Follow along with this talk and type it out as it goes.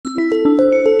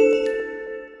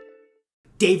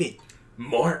David.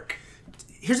 Mark.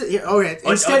 Okay.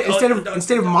 Instead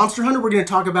of Monster Hunter, we're going to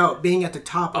talk about being at the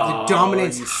top of the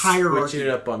dominance hierarchy.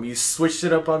 You switched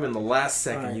it up on me in the last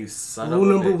second. Right. You son Rule of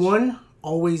a number bitch. 1: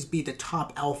 always be the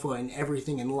top alpha in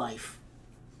everything in life.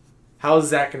 How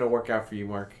is that going to work out for you,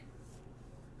 Mark?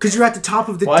 Because you're at the top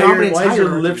of the dominance hierarchy. Why is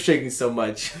your lip shaking so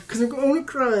much? Because I'm going to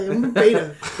cry. I'm the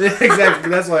beta.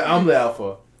 Exactly. That's why I'm the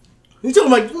alpha. You told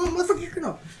him, like, motherfucker, you're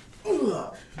going to...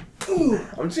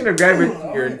 I'm just gonna grab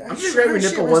your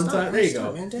nipple one time. There you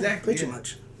go. Man, exactly. Play too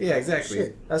much. Yeah, exactly.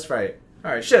 Shit. That's right.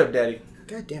 All right, shut up, Daddy.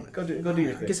 God damn it. Go do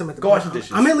your thing. I guess I'm at the go wash the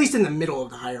dishes. I'm at least in the middle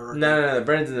of the hierarchy. No.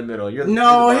 Brandon's in the middle. You're the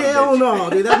hell no,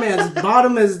 dude. That man's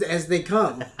bottom as they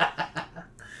come.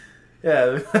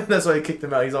 Yeah, that's why he kicked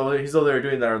him out. He's over there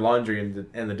doing our laundry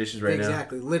and the dishes right now.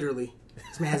 Exactly, literally.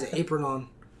 This man has an apron on.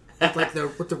 With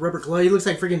the rubber glove. He looks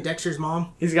like freaking Dexter's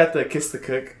mom. He's got the kiss the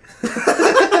cook.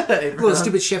 Little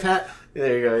stupid chef hat.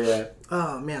 There you go, yeah.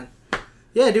 Oh, man.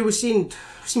 Yeah, dude, we've seen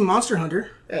Monster Hunter.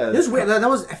 Yeah. It was weird.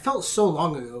 It felt so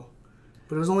long ago.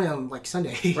 But it was only on, like,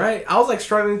 Sunday. Right. I was, like,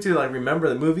 struggling to, like, remember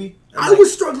the movie. I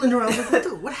was struggling around. I was like,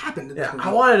 what happened to this movie?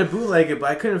 I wanted to bootleg it, but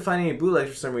I couldn't find any bootlegs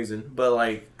for some reason. But,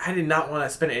 like, I did not want to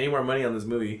spend any more money on this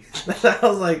movie. I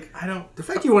was like, The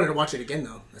fact you wanted to watch it again,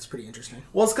 though, that's pretty interesting.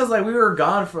 Well, it's because, like, we were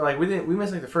gone for, like, we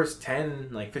missed, like, the first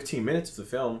 15 minutes of the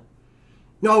film.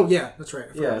 No, yeah, that's right.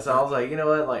 Yeah, so I was like, you know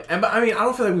what, like, I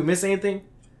don't feel like we missed anything.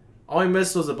 All we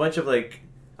missed was a bunch of, like,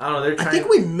 I don't know, I think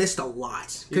we missed a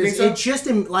lot. Because it just,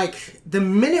 like, the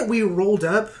minute we rolled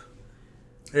up...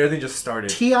 Everything just started.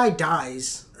 T.I.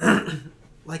 dies.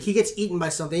 Like, he gets eaten by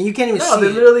something. You can't even see it. No,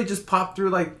 they literally just pop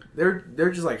through, like, they're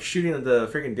just, like, shooting at the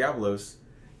freaking Diablos.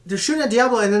 They're shooting at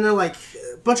Diablo, and then they're like,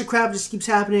 a bunch of crap just keeps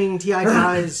happening. T.I.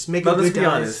 dies, Make a Good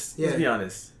dies. Let's be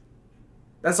honest.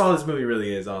 That's all this movie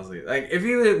really is, honestly. Like, if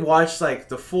you watch, like,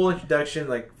 the full introduction,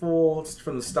 like, full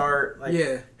from the start, like,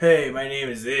 hey, my name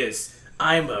is this.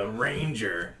 I'm a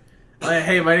ranger. Like,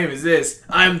 hey, my name is this.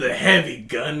 I'm the heavy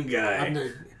gun guy.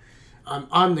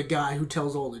 I'm the guy who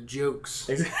tells all the jokes.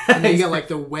 Exactly. And then you got, like,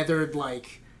 the weathered,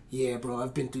 like, yeah, bro,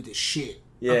 I've been through the shit.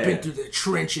 Yeah. I've been through the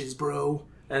trenches, bro.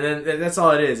 And then that's all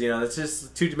it is, you know. It's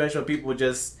just two-dimensional people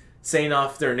just saying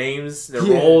off their names, their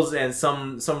roles, and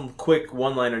some quick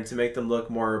one-liner to make them look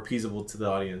more appeasable to the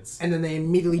audience. And then they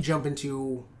immediately jump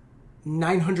into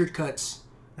 900 cuts.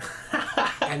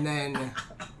 And then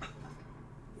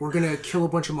we're going to kill a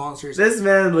bunch of monsters. This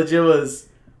man legit was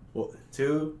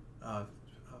 2,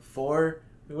 4.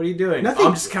 What are you doing?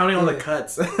 I'm just counting on the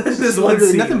cuts. This one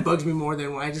scene. Nothing bugs me more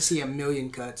than when I just see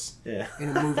 1,000,000 cuts in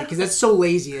a movie. Because that's so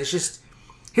lazy. It's just...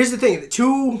 Here's the thing. The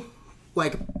two,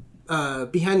 like...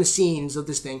 behind the scenes of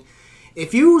this thing,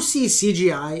 if you see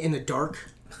CGI in the dark,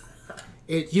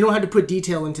 you don't have to put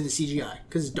detail into the CGI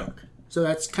because it's dark. So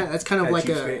that's kind of like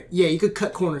you could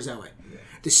cut corners that way. Yeah.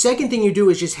 The second thing you do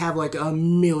is just have like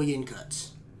 1,000,000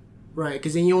 cuts, right?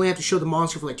 Because then you only have to show the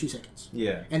monster for like 2 seconds.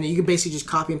 Yeah, and then you can basically just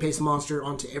copy and paste the monster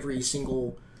onto every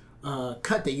single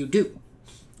cut that you do.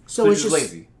 So it's just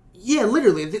lazy. Yeah,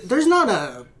 literally. There's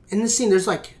not in this scene. There's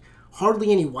like hardly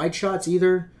any wide shots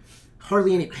either.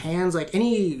 Hardly any pans. Like,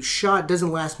 any shot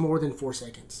doesn't last more than 4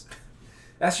 seconds.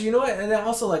 Actually, you know what? And then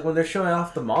also, like, when they're showing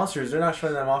off the monsters, they're not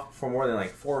showing them off for more than,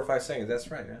 like, 4 or 5 seconds. That's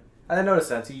right, man. I didn't notice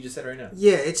that until you just said it right now.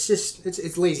 Yeah, it's just,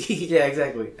 it's lazy. Yeah,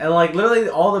 exactly. And, like, literally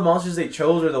all the monsters they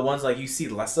chose are the ones, like, you see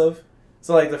less of.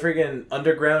 So, like, the freaking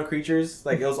underground creatures,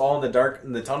 like, it was all in the dark,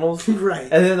 in the tunnels. Right.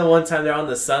 And then the one time they're on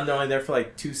the sun, they're only there for,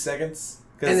 like, 2 seconds.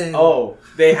 Because,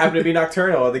 they happen to be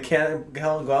nocturnal. They can't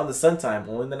go out in the sun time,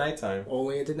 only in the nighttime.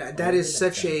 Only at the night. That is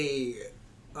such a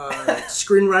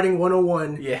screenwriting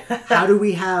 101. Yeah. How do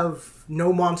we have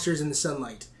no monsters in the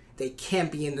sunlight? They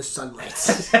can't be in the sunlight.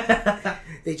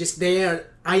 they are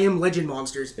I Am Legend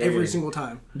monsters every single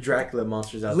time. Dracula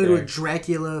monsters out there. Literally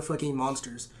Dracula fucking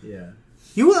monsters. Yeah.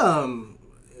 You,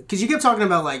 because you kept talking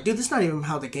about, like, dude, this is not even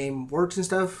how the game works and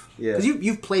stuff. Yeah. Because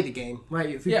you've played the game,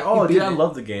 right? Dude, I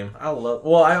love the game. I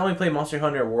only play Monster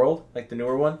Hunter World, like the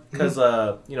newer one. Because,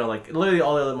 you know, like, literally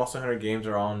all the other Monster Hunter games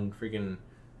are on freaking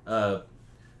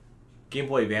Game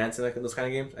Boy Advance and like, those kind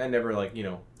of games. I never, like, you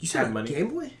know, you said money. Game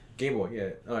Boy? Game Boy, yeah.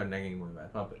 Oh, not Game Boy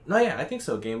Advance. No, yeah, I think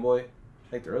so. Game Boy.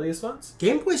 Like, the earliest ones?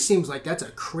 Game Boy seems like that's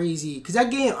a crazy... Because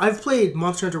that game... I've played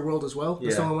Monster Hunter World as well.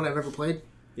 That's the only one I've ever played.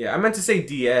 Yeah, I meant to say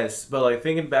DS, but like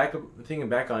thinking back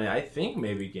on it, I think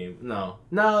maybe Game. No,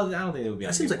 I don't think it would be.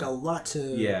 That seems like a lot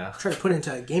to try to put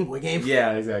into a Game Boy game.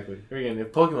 Yeah, exactly. Again,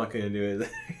 if Pokemon couldn't do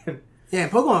it, yeah,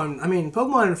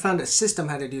 Pokemon found a system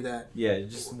how to do that. Yeah,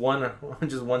 just one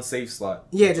save slot.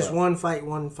 Yeah, just one fight. You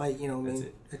know, what I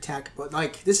mean, attack. But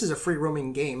like, this is a free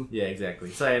roaming game. Yeah, exactly.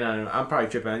 So I'm probably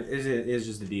tripping. It is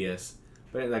just the DS,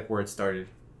 but like where it started.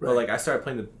 Right. But like I started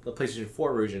playing the PlayStation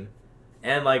 4 version,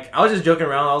 and like I was just joking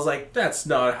around. I was like, that's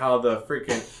not how the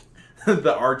freaking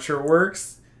the archer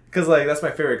works, because like that's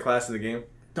my favorite class in the game.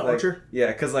 The like, archer. Yeah,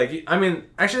 because like I mean,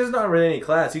 actually, there's not really any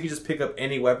class. You can just pick up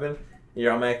any weapon. And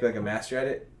you're automatically like a master at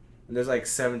it. And there's like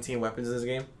 17 weapons in this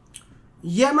game.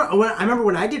 Yeah, I remember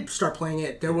when I did start playing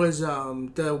it, there was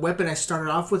the weapon I started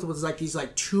off with was like these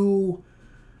like two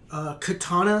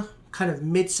katana, kind of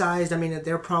mid-sized. I mean,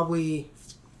 they're probably...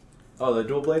 Oh, the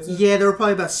dual blades? Yeah, they were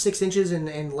probably about 6 inches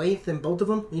in length in both of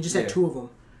them. You just had 2 of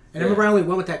them. And I remember I only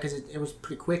went with that because it was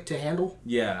pretty quick to handle.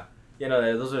 Yeah. Yeah,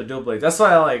 no, those are the dual blades. That's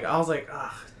why I was like,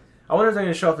 I wonder if they're going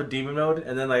to show off the demon mode.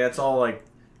 And then like that's all like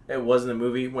it was in the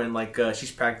movie when like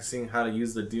she's practicing how to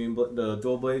use the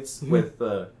dual blades with...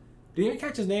 Did you even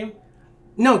catch his name?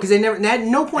 No, because at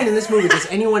no point in this movie does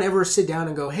anyone ever sit down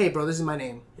and go, hey, bro, this is my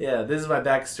name. Yeah, this is my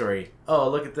backstory. Oh,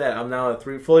 look at that. I'm now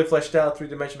a fully fleshed out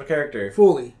 3-dimensional character.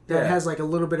 Fully. That has like a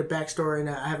little bit of backstory, and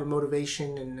I have a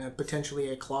motivation and potentially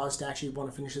a clause to actually want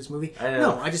to finish this movie. I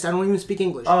know. No, I don't even speak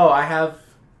English. Oh, I have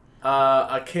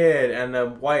a kid and a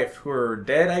wife who are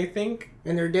dead, I think.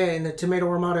 And they're dead, and the tomato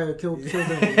armada killed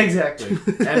them. Exactly.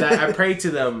 And I pray to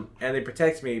them, and they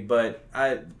protect me, but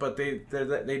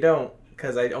they don't,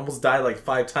 because I almost died like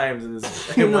 5 times in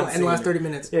this. In the last 30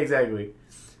 minutes. Yeah, exactly.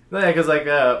 No, yeah,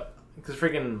 because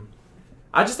freaking,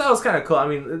 I just thought it was kind of cool. I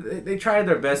mean, they tried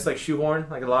their best, like shoehorn,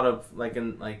 like a lot of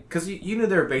because you knew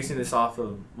they were basing this off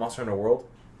of Monster Hunter World,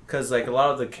 because like a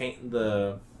lot of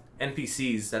the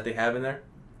NPCs that they have in there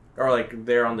are like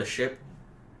they're on the ship.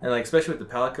 And like especially with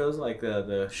the palicos, like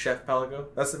the chef palico.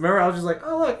 Remember I was just like,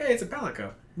 oh look, hey, it's a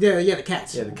palico. Yeah, the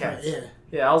cats. Yeah, the cats. Right, yeah.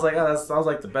 Yeah, I was like, that was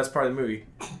like the best part of the movie,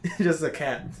 just a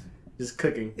cat, just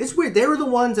cooking. It's weird. They were the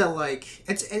ones that like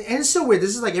it's so weird.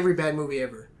 This is like every bad movie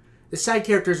ever. The side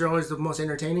characters are always the most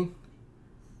entertaining.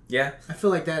 Yeah. I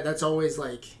feel like that's always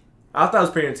like. I thought it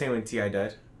was pretty entertaining when T.I.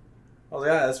 died. I was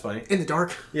like, that's funny. In the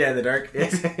dark. Yeah, in the dark.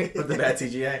 With the bad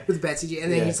CGI. With the bad CGI,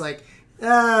 and then he's like,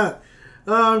 T.I.,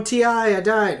 I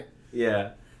died.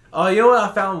 Yeah. Oh, you know what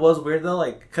I found was weird though?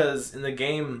 Like, because in the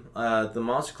game, the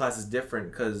monster class is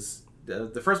different. Because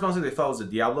the first monster they fought was the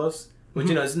Diablos, which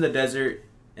is in the desert,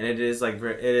 and it is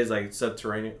like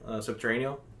subterranean.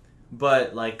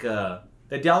 But like the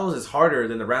Diablos is harder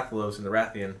than the Rathalos and the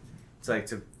Rathian. It's like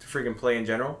to freaking play in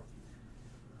general.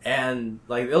 And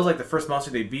like it was like the first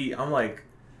monster they beat. I'm like,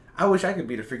 I wish I could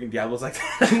beat a freaking Diablos like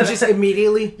that. Just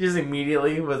immediately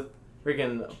with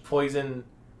freaking poison.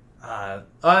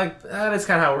 That's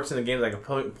kind of how it works in the game, like a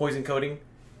poison coating.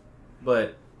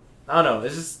 But I don't know.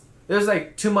 It's just there's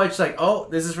like too much. Like, oh,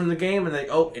 this is from the game, and like,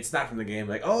 oh, it's not from the game.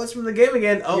 Like, oh, it's from the game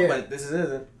again. Oh, but this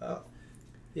isn't. Oh,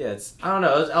 yeah. It's I don't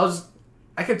know.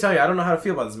 I can tell you, I don't know how to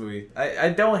feel about this movie. I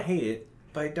don't hate it,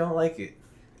 but I don't like it.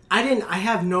 I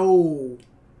have no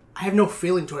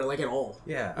feeling toward it, like, at all.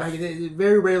 Yeah. Like,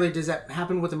 very rarely does that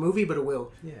happen with a movie, but it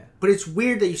will. Yeah. But it's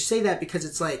weird that you say that because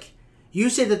it's like, you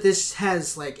say that this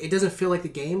has, like, it doesn't feel like the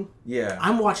game. Yeah.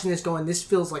 I'm watching this going, this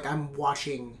feels like I'm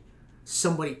watching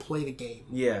somebody play the game.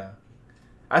 Yeah.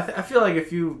 I feel like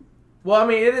if you... Well, I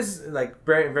mean, it is, like,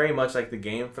 very, very much like the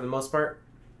game for the most part.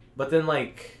 But then,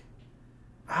 like...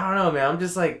 I don't know, man. I'm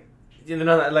just, like...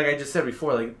 like I just said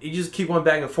before, like, you just keep going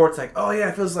back and forth. It's like, oh, yeah,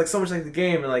 it feels like so much like the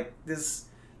game. And, like, this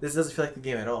doesn't feel like the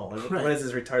game at all. Like, what is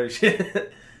this retarded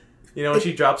shit? When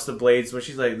she drops the blades, when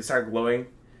she's, like, they start glowing...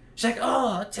 She's like,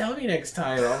 oh, tell me next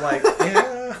time. I'm like,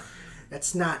 yeah.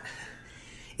 That's not...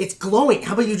 It's glowing.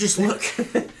 How about you just look?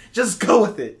 Just go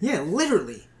with it. Yeah,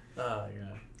 literally. Oh, yeah.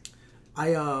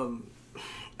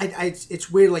 It's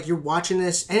weird, like, you're watching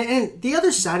this. And the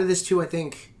other side of this, too, I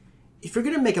think, if you're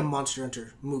going to make a Monster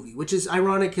Hunter movie, which is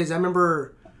ironic because I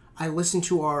remember I listened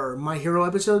to our My Hero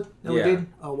episode that we did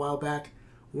a while back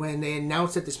when they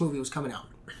announced that this movie was coming out.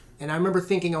 And I remember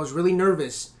thinking I was really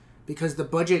nervous because the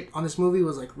budget on this movie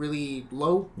was, like, really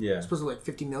low. Yeah. It was supposed to be, like,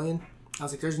 $50 million. I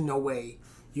was like, there's no way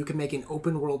you can make an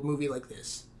open-world movie like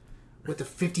this with a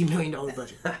 $50 million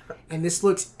budget. And this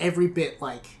looks every bit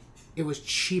like it was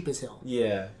cheap as hell.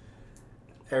 Yeah.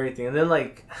 Everything. And then,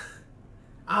 like,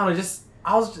 I don't know,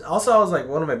 I was like,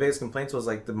 one of my biggest complaints was,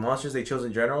 like, the monsters they chose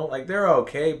in general. Like, they're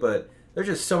okay, but there's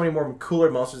just so many more cooler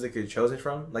monsters they could have chosen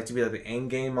from. Like, to be, like, the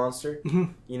end game monster.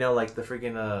 Mm-hmm. Like, the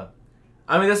freaking,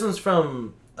 I mean, this one's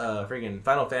from... freaking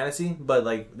Final Fantasy, but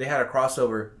like they had a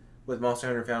crossover with Monster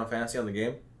Hunter Final Fantasy on the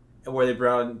game, where they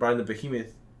brought in the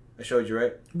behemoth. I showed you,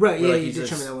 right? Right, where, yeah, like, you did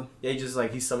show me that one. Yeah,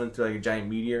 he's summoned through like a giant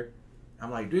meteor. I'm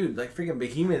like, dude, like freaking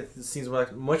behemoth seems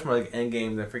like much more like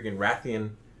endgame than freaking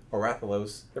Rathian or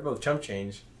Rathalos. They're both chump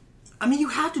change. I mean, you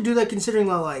have to do that considering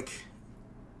that, like,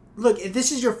 look, if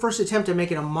this is your first attempt at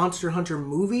making a Monster Hunter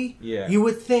movie, you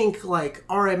would think, like,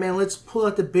 all right, man, let's pull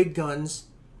out the big guns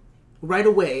right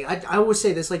away. I always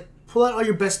say this, like, pull out all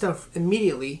your best stuff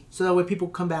immediately so that way people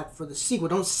come back for the sequel.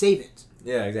 Don't save it.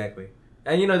 Yeah, exactly.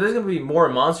 And, you know, there's going to be more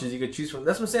monsters you could choose from.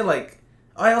 That's what I'm saying, like,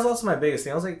 that was also my biggest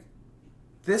thing. I was like,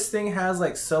 this thing has,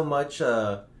 like, so much,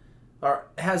 or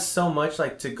has so much,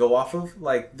 like, to go off of.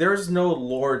 Like, there's no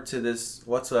lore to this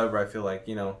whatsoever, I feel like,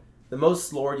 you know. The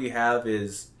most lore you have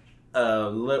is,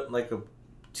 like, a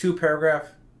 2-paragraph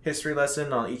history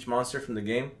lesson on each monster from the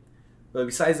game. But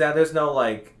besides that, there's no,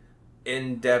 like,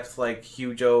 in-depth, like,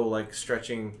 Hujo, like,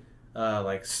 stretching,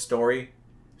 like, story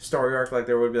arc like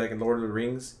there would be, like, in Lord of the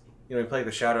Rings. You know, you play, like,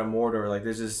 the Shadow of Mordor, like,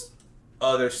 there's this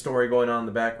other story going on in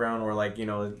the background, or, like, you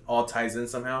know, it all ties in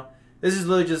somehow. This is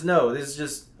literally just, this is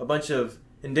just a bunch of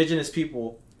indigenous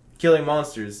people killing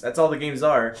monsters. That's all the games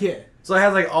are. Yeah. So it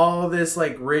has, like, all this,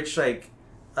 like, rich, like,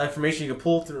 information you can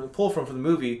pull from the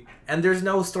movie, and there's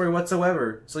no story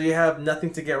whatsoever. So you have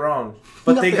nothing to get wrong.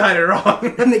 But they got it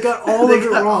wrong. And they got all of it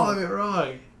wrong. All of it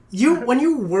wrong. When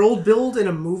you world build in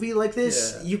a movie like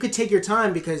this, you could take your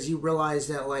time because you realize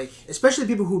that, like, especially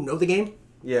people who know the game,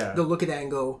 they'll look at that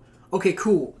and go, okay,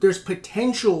 cool. There's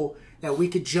potential that we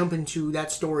could jump into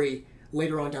that story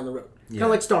later on down the road. Kind of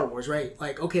like Star Wars, right?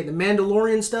 Like, okay, the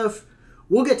Mandalorian stuff,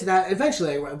 we'll get to that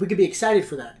eventually. We could be excited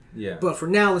for that. Yeah. But for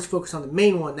now, let's focus on the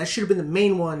main one. That should have been the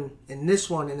main one in this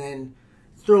one, and then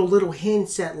throw little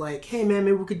hints at, like, hey, man,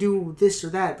 maybe we could do this or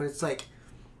that. But it's like,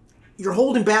 you're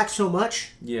holding back so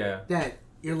much that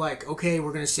you're like, okay,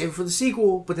 we're going to save it for the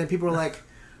sequel. But then people are like,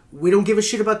 we don't give a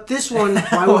shit about this one.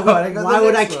 Why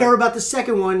would I care about the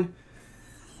second one?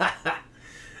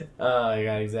 Oh,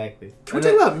 yeah, exactly. Can we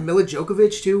talk about Mila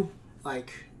Djokovic, too?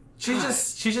 Like,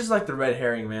 she's just like the red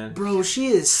herring, man. Bro, she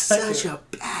is such a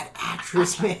bad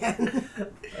actress, man.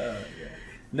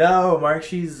 No, Mark,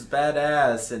 she's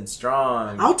badass and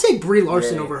strong. I'll take Brie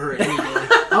Larson over her any day.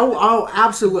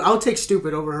 I'll take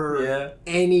stupid over her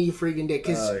any freaking day.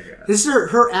 Because this is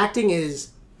her acting is,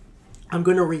 I'm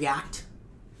going to react.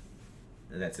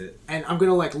 And that's it. And I'm going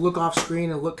to, like, look off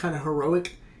screen and look kind of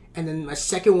heroic. And then my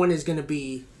second one is going to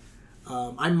be,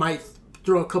 I might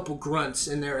throw a couple grunts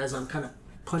in there as I'm kind of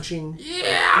punching.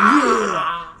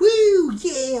 Yeah! Woo!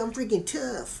 Yeah, I'm freaking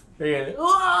tough.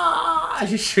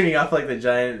 She's shooting off, like, the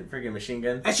giant freaking machine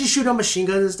gun. And she's shooting on machine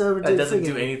guns and stuff. That doesn't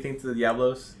do anything to the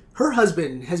Diablos. Her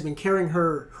husband has been carrying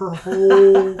her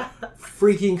whole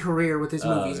freaking career with his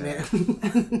movies,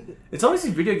 man. It's always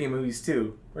these video game movies,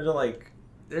 too, where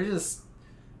they're just,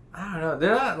 I don't know,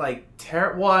 they're not, like,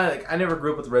 terrible. Well, I never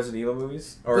grew up with the Resident Evil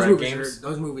movies or games.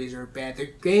 Those movies are bad. The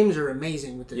games are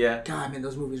amazing. With the God, man,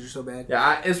 those movies are so bad.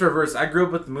 Yeah, it's reverse. I grew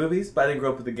up with the movies, but I didn't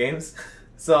grow up with the games.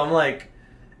 So I'm like,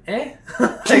 you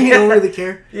don't really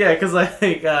care. Yeah, because I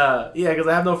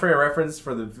have no frame of reference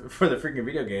for the freaking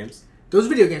video games. Those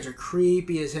video games are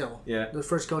creepy as hell. Yeah. The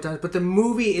first couple times, but the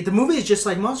movie is just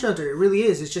like Monster Hunter. It really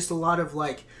is. It's just a lot of,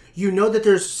 like, you know that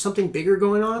there's something bigger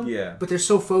going on. Yeah. But they're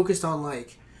so focused on,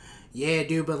 like, yeah,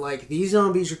 dude, but, like, these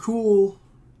zombies are cool.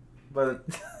 But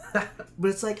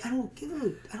it's like, I don't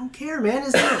care, man.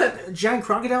 Is there a giant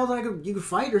crocodile that you could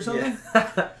fight or something?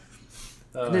 Yeah.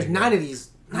 And there's 9 of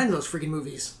those freaking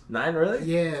movies. 9, really?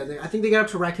 Yeah, I think they got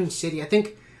up to Raccoon City. I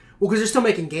think, because they're still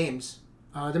making games.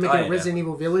 They're making Resident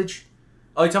Evil Village.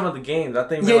 Oh, you're talking about the games? I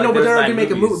think. Yeah, no, but they're already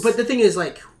making movies. But the thing is,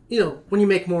 like, you know, when you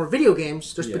make more video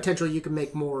games, there's potential you can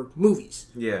make more movies.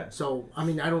 Yeah. So, I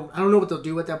mean, I don't know what they'll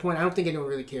do at that point. I don't think anyone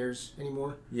really cares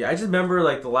anymore. Yeah, I just remember,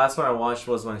 like, the last one I watched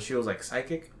was when she was, like,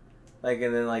 psychic, like,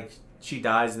 and then, like, she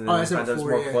dies, and then there's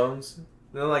more clones.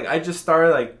 And then, like, I just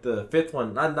started, like, the 5th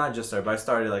one. Not just started, but I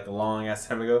started, like, a long ass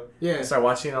time ago. Yeah. I started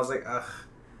watching, and I was like, ugh,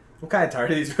 I'm kind of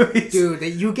tired of these movies. Dude,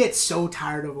 you get so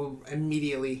tired of them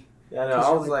immediately. Yeah, I know.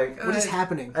 I was like, what is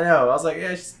happening? I know. I was like,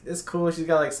 yeah, it's cool. She's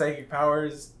got, like, psychic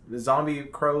powers. The zombie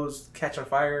crows catch on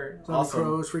fire. Zombie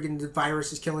crows, freaking the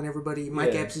virus is killing everybody.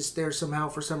 Mike Epps is there somehow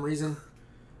for some reason.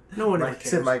 No one ever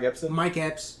cares. Mike Epps? Mike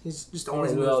Epps. He's just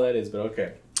always I don't know who that is, but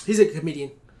okay. He's a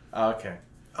comedian. Oh, okay.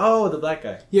 Oh, the black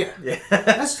guy. Yeah.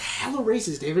 That's hella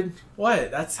racist, David.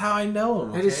 What? That's how I know him.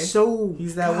 Okay? That is so.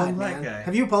 He's that one black guy.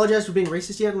 Have you apologized for being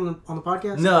racist yet on the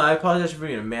podcast? No, I apologize for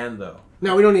being a man, though.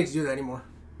 No, we don't need to do that anymore.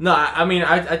 No, I mean,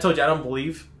 I told you I don't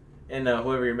believe in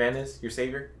whoever your man is, your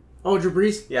savior. Oh, Drew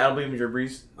Brees? Yeah, I don't believe in Drew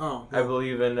Brees. Oh. I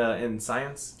believe in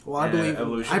science. Well, I believe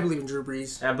evolution. I believe in Drew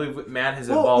Brees. And I believe man has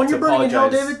evolved when you're to burning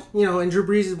apologize. in hell, David, you know, and Drew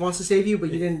Brees wants to save you,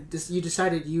 but you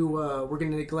decided you were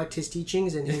going to neglect his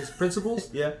teachings and his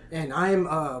principles. Yeah. And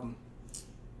I'm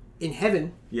in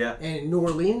heaven. Yeah. And in New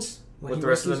Orleans. With the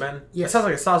rest of the men? Yeah. It sounds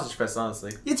like a sausage fest,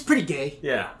 honestly. It's pretty gay.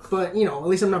 Yeah. But, you know, at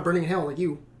least I'm not burning in hell like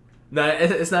you. No,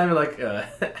 it's not even like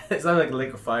it's not like a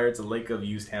lake of fire. It's a lake of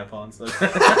used tampons.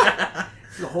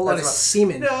 A whole lot of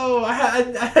semen. No, I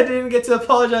didn't even get to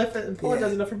apologize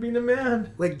enough for being a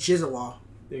man. Like Jizzalaw.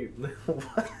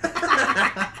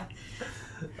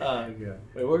 Oh god! Wait,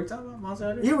 what were we talking about? Monster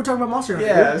Hunter? Yeah, we're talking about Monster Hunter.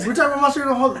 Yeah, we're talking about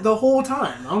Monster Hunter the whole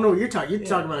time. I don't know what you're talking. You're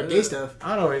talking about gay stuff.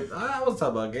 I don't know. I wasn't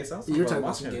talking about gay stuff. You're talking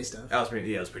about some gay stuff. That was pretty.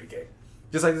 Yeah, it was pretty gay.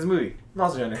 Just like this movie,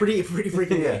 Monster Hunter. Pretty freaking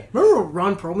gay. Remember when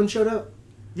Ron Perlman showed up?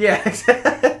 Yeah,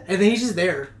 and then he's just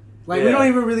there. Like we don't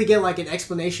even really get like an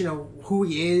explanation of who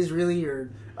he is really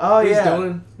or what he's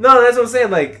doing. No, that's what I'm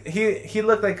saying. Like he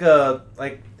looked like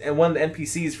one of the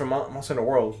NPCs from Monster Hunter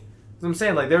World. That's what I'm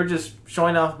saying. Like they were just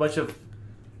showing off a bunch of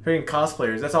freaking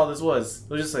cosplayers. That's all this was. It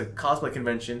was just a cosplay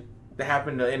convention that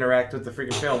happened to interact with the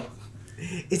freaking film.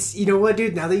 It's, you know what,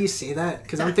 dude? Now that you say that,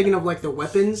 because I'm thinking of like the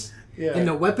weapons, and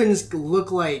the weapons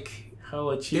look like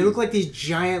hella cheap. They look like these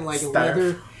giant like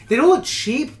leather. They don't look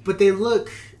cheap, but they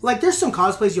look like there's some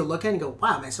cosplays you'll look at and go,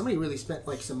 "Wow, man, somebody really spent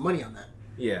like some money on that."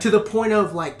 Yeah. To the point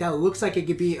of like that looks like it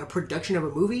could be a production of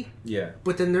a movie. Yeah.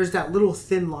 But then there's that little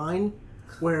thin line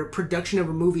where production of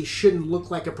a movie shouldn't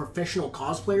look like a professional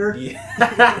cosplayer.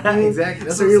 Yeah, exactly.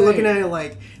 That's so you're looking at it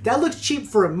like, that looks cheap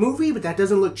for a movie, but that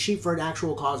doesn't look cheap for an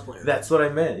actual cosplayer. That's what I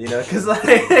meant, you know, because like,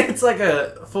 it's like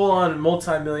a full-on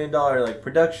multi-million-dollar like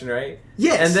production, right?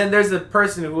 Yes. And then there's a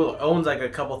person who owns like a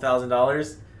couple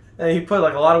 $1,000s, and he put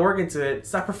like a lot of work into it.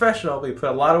 It's not professional, but he put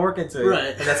a lot of work into it.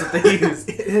 Right. And that's what they use.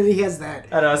 And he has that.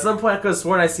 I don't know. At some point, I could have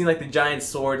sworn I seen like the giant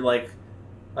sword, like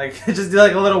just do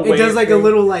like a little wave. It does like thing. a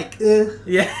little like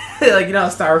yeah, like you know how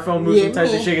styrofoam moves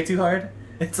sometimes they shake it too hard.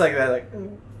 It's like that, like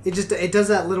it does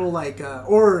that little like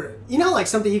or you know like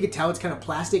something you could tell it's kind of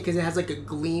plastic because it has like a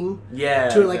gleam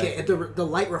to it, like the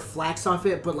light reflects off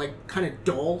it, but like kind of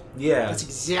dull. Yeah, that's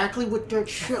exactly what that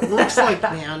shit looks like,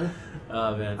 man.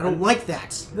 Oh man, I don't like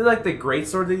that. They're like the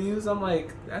greatsword they use. I'm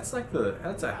like, that's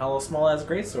a hella small ass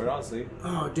greatsword, honestly.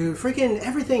 Oh, dude, freaking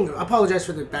everything. I apologize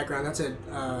for the background.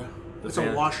 That's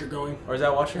a washer going. Or is that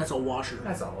a washer? That's a washer.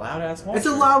 That's a loud ass washer. It's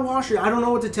a loud washer. I don't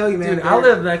know what to tell you, man. Dude, I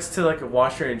live next to like a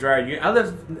washer and dryer. I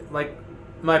live like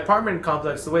my apartment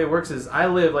complex. The way it works is I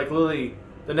live like literally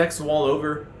the next wall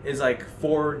over is like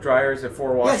 4 dryers and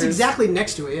 4 washers. Yeah, it's exactly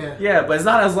next to it. Yeah. Yeah, but it's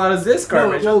not as loud as this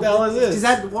garbage. No, what the hell is this? Because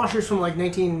that washer's from like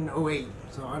 1908.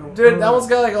 So I don't. Dude, that one's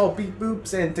got like all beep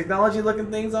boops and technology looking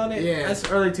things on it. Yeah, that's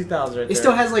early 2000s. Right it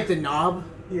still has like the knob.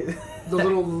 Yeah. The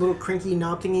little crinky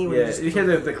knob thingy. Where you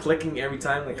hear the clicking every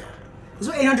time. Like, it's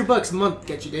what $800 a month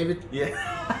get you, David.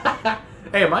 Yeah.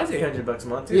 Hey, mine's $800 a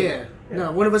month too. Yeah.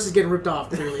 No, one of us is getting ripped off.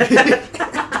 Clearly.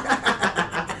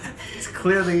 It's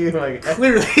clearly you. Like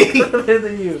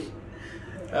clearly you.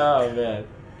 Oh man.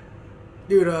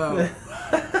 Dude.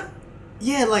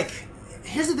 Yeah, like.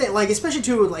 Here's the thing, like, especially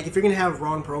too, like, if you're gonna have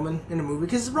Ron Perlman in a movie,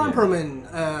 because Ron Perlman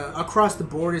across the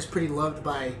board is pretty loved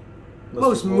by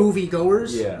most movie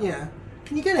goers. Yeah.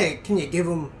 Can you give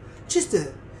him just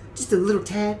a little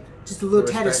tad,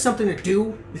 of something to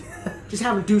do? Just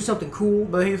have him do something cool.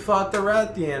 But he fought the rat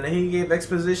at the end, and he gave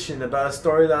exposition about a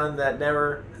storyline that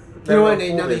never. You know what?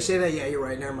 Now that you say that, yeah, you're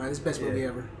right. Never mind. This is the best movie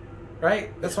ever.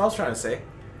 Right? That's what I was trying to say.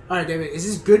 All right, David. Is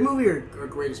this good movie or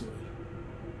greatest movie?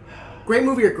 Great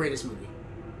movie or greatest movie?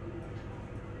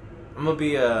 I'm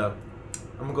gonna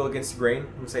go against the grain.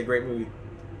 I'm gonna say great movie.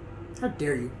 How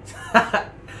dare you?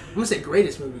 I'm gonna say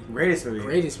greatest movie. Greatest movie.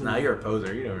 Greatest movie. Nah, you're a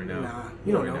poser. You don't know. Nah,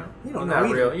 you don't know. You don't know.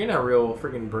 Not real. You're not a real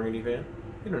freaking Burgundy fan.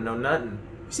 You don't know nothing.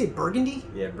 You say Burgundy?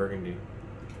 Yeah, Burgundy.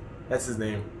 That's his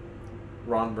name.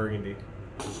 Ron Burgundy.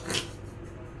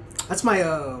 That's my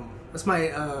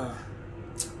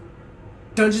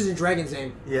Dungeons and Dragons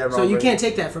name. Yeah, Ron so you can't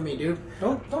take that from me, dude.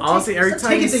 Don't honestly, every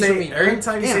time you say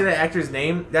that actor's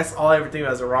name, that's all I ever think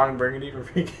about is a Ron Burgundy from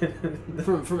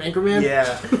freaking from Anchorman.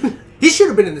 Yeah, he should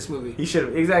have been in this movie. He should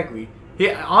have exactly. He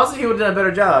would have done a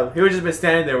better job. He would have just been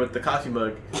standing there with the coffee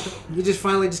mug. You just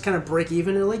finally kind of break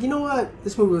even and like, you know what?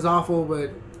 This movie was awful,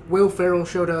 but Will Ferrell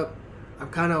showed up. I'm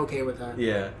kind of okay with that.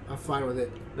 Yeah, I'm fine with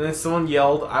it. And then someone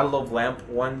yelled, "I love Lamp"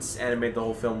 once, and it made the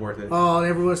whole film worth it. Oh, and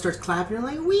everyone starts clapping and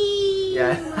like, wee!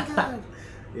 Yeah. Oh my god.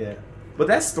 Yeah. But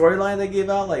that storyline they gave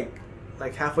out, like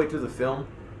halfway through the film,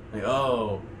 like,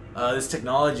 this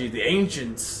technology, the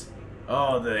ancients.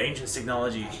 Oh, the ancients'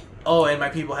 technology. Oh, and my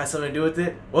people had something to do with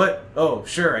it? What? Oh,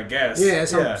 sure, I guess. Yeah,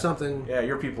 something. Yeah,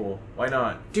 your people. Why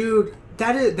not? Dude,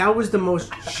 that was the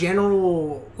most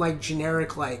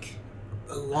generic, like,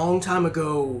 a long time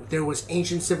ago, there was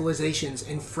ancient civilizations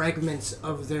and fragments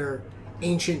of their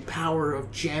ancient power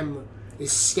of gem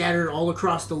is scattered all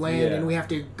across the land, and we have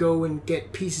to go and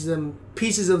get pieces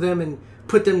of them and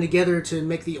put them together to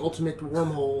make the ultimate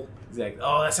wormhole. Exactly.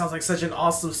 Oh, that sounds like such an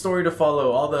awesome story to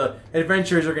follow. All the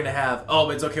adventures we're gonna have. Oh,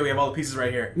 but it's okay. We have all the pieces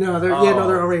right here. No, they're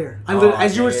already here.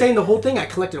 As you were saying the whole thing, I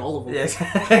collected all of them.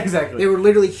 Yeah, exactly. They were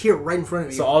literally here, right in front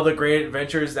of you. So all the great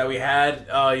adventures that we had.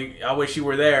 I wish you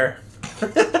were there.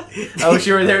 I wish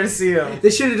you were there to see them. They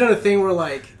should have done a thing where,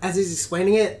 like, as he's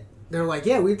explaining it, they're like,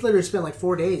 "Yeah, we literally spent like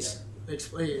 4 days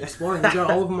exploring. We got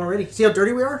all of them already. See how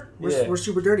dirty we are? We're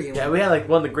super dirty." Yeah, we had like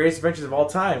one of the greatest adventures of all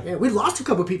time. Yeah, we lost a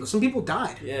couple people. Some people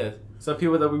died. Yeah, some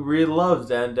people that we really loved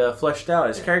and fleshed out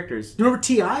as characters. You remember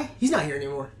T.I.? He's not here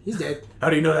anymore. He's dead. How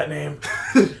do you know that name?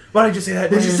 Why did you say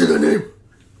that name? Why did you say that name?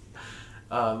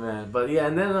 Oh man, but yeah,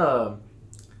 and then I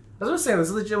was gonna say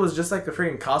this legit was just like a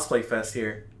freaking cosplay fest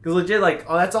here. Because legit, like,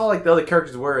 that's all like the other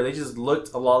characters were. They just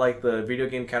looked a lot like the video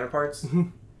game counterparts.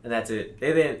 And that's it.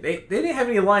 They didn't have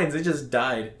any lines. They just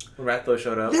died when Ratho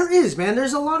showed up. There is, man.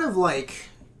 There's a lot of, like...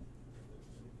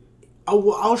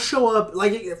 I'll show up...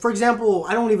 Like, for example,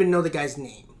 I don't even know the guy's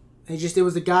name. It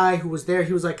was the guy who was there.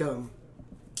 He was like a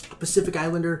Pacific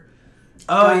Islander.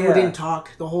 Oh, yeah. Who didn't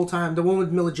talk the whole time. The one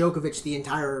with Mila Djokovic the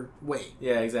entire way.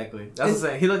 Yeah, exactly. That's what I'm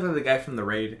saying. He looked like the guy from The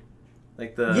Raid.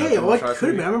 Like the... Yeah, well, it could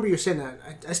have been. I remember you saying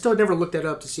that. I still never looked that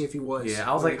up to see if he was. Yeah,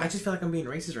 I was like, I just feel like I'm being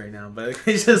racist right now, but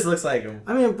it just looks like him.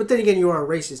 I mean, but then again, you are a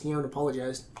racist and you haven't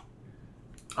apologized.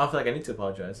 I don't feel like I need to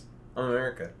apologize. I'm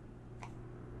America.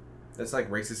 That's like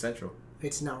racist central.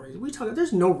 It's not racist. What are you talking?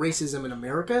 There's no racism in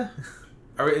America.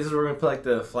 Is this where we're going to put like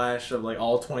the flash of like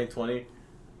all 2020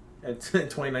 and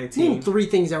 2019? Name 3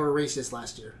 things that were racist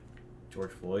last year.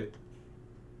 George Floyd.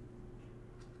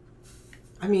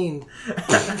 I mean...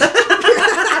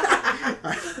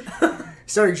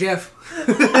 Sorry, Jeff.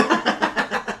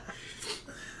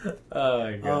 Oh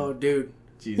my god. Oh, dude.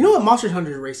 Jesus. You know what? Monster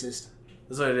Hunter is racist.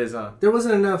 That's what it is, huh? There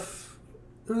wasn't enough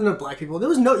black people. There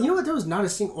was no... You know what? There was not a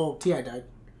single... Oh, T.I. died.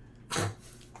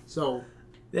 So...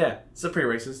 Yeah, it's a pretty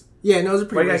racist. Yeah, no, it was a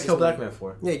pretty racist. Why you gotta kill Black Man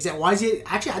for? Yeah, exactly. Why is he...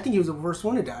 Actually, I think he was the worst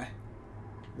one to die.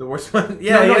 The worst one?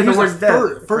 Yeah, he was the worst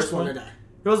death. First one to die.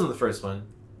 He wasn't the first one.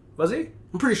 Was he?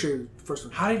 I'm pretty sure he was the first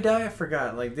one. How did he die? I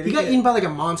forgot. Like, he got eaten by like a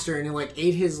monster and it like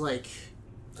ate his like...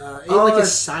 ate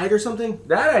his side or something?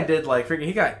 That I did like freaking...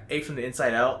 He got ate from the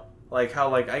inside out. Like how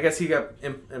like... I guess he got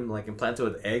like implanted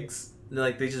with eggs. And then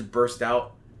like they just burst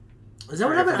out. Is that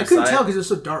what happened? I couldn't tell because it was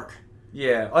so dark.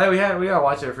 Yeah. Oh yeah, we gotta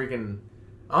watch it freaking...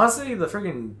 Honestly, the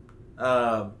freaking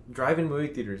drive-in movie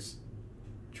theaters,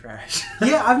 trash.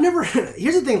 Yeah, I've never...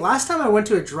 Here's the thing. Last time I went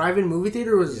to a drive-in movie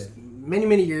theater was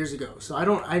many years ago. So I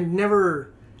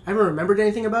haven't remembered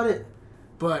anything about it.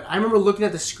 But I remember looking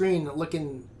at the screen,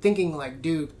 thinking like,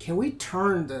 dude, can we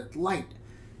turn the light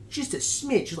just a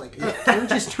smidge? Like, can we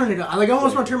just turn it on? Like, I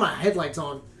almost want to turn my headlights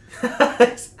on.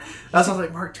 That's why I was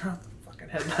like, Mark, turn off the fucking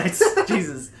headlights.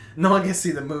 Jesus. No one can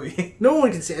see the movie. No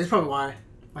one can see it. That's probably why.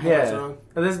 Yeah,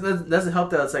 and this doesn't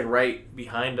help that it's like right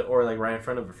behind or like right in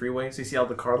front of a freeway, so you see all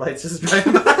the car lights just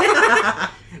driving by.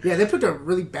 Yeah, they picked a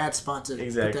really bad spot to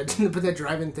put that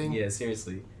drive-in thing. Yeah,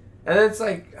 seriously. And it's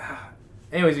like,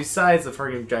 anyways, besides the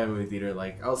freaking drive-in movie theater,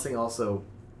 like I was thinking also,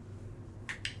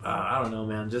 I don't know,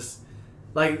 man, just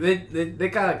like they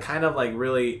got kind of like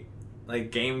really like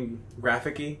game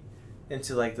graphic-y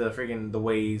into like the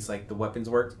ways like the weapons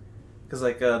worked, because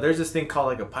like there's this thing called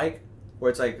like a pike. Where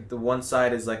it's like the one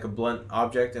side is like a blunt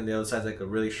object and the other side's like a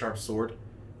really sharp sword.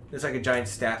 It's like a giant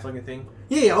staff looking thing.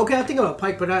 Yeah, okay, I think of a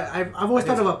pike, but I've always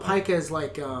thought of a pike as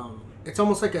like it's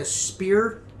almost like a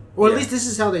spear, or at least this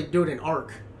is how they do it in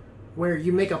Ark, where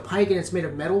you make a pike and it's made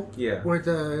of metal. Yeah. Where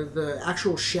the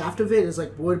actual shaft of it is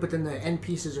like wood, but then the end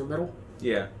pieces are metal.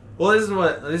 Yeah. Well, it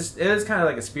is kind of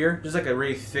like a spear, just like a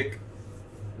really thick,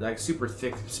 like super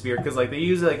thick spear, because like they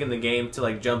use it like in the game to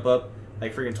like jump up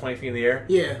like freaking 20 feet in the air.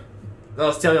 Yeah. I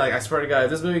was telling you, like, I swear to God, if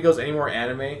this movie goes any more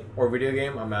anime or video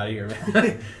game, I'm out of here,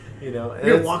 man. You know,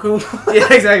 you're gonna walk home.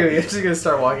 Yeah, exactly. You're just gonna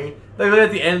start walking. Like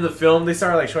at the end of the film, they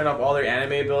start like showing off all their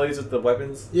anime abilities with the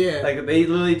weapons. Yeah, like they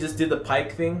literally just did the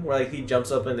pike thing where like he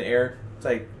jumps up in the air. It's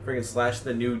like freaking slash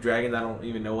the new dragon. I don't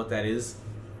even know what that is.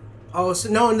 Oh, so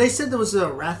no, and they said there was a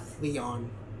Rathion.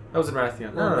 That was in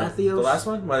Rathion. No, Rathios? The last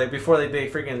one, where before they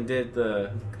freaking did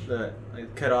the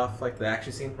like, cut off like the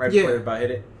action scene right before they about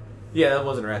hit it. Yeah, that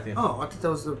wasn't Rathian. Oh, I thought that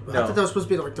was I thought that was supposed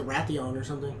to be like the Rathion or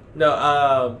something.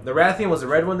 No, the Rathian was the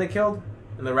red one they killed,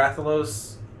 and the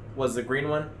Rathalos was the green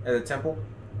one at the temple,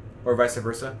 or vice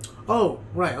versa. Oh,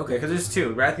 right, okay. Because there's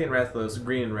two, Rathian and Rathalos,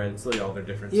 green and red. It's really all their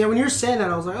difference. Yeah, when you were saying that,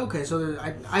 I was like, okay, so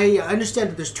I understand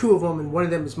that there's two of them, and one of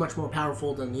them is much more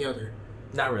powerful than the other.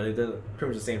 Not really. They're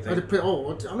pretty much the same thing.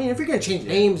 I mean, if you're gonna change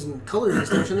names and colors and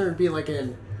stuff, shouldn't there be like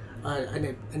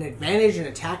an advantage, an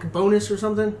attack bonus or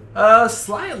something?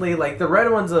 Slightly. Like the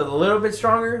red one's a little bit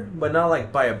stronger, but not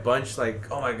like by a bunch.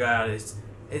 Like, oh my god, it's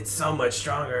so much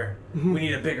stronger. We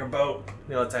need a bigger boat,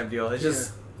 type deal. It's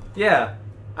just,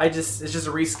 it's just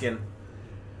a reskin.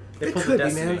 It could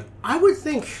be, man. I would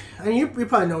think, and you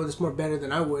probably know this more better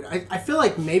than I would. I feel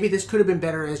like maybe this could have been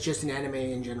better as just an anime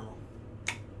in general.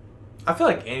 I feel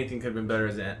like anything could have been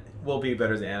better will be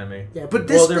better as an anime. Yeah, but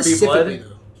this specifically,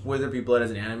 though. Will there be blood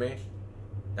as an anime?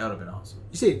 That would have been awesome.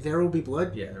 You say There Will Be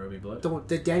Blood? Yeah, There Will Be Blood.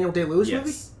 The Daniel Day-Lewis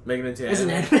movie? Make it into as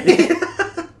an anime.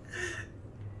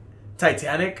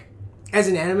 Titanic? As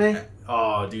an anime?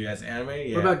 Oh, dude, as an anime?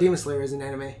 Yeah. What about Demon Slayer as an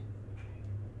anime?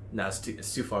 No, it's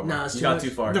too far. No, you got too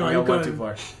far. No, you got too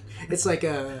far. It's like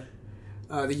the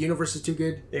universe is too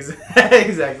good.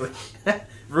 Exactly.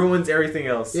 Ruins everything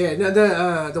else. Yeah, no,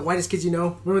 the whitest kids you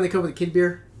know. Remember when they come with the kid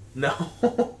beer?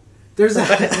 No. There's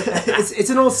it's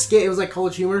an old skit. It was like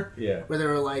College Humor. Yeah. Where they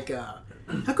were like,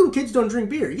 how come kids don't drink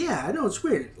beer? Yeah, I know, it's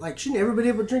weird. Like, shouldn't everybody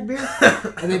able to drink beer?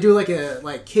 And they do like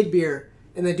a kid beer,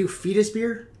 and they do fetus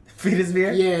beer. Fetus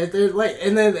beer? Yeah, they're like,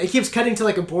 and then it keeps cutting to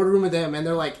like a boardroom with them, and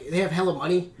they're like, they have hella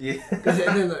money. Yeah. And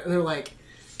then they're like,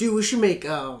 dude, we should make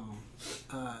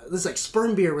this like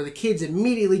sperm beer where the kids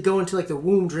immediately go into like the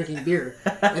womb drinking beer,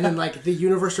 and then like the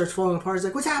universe starts falling apart. It's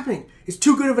like, what's happening? It's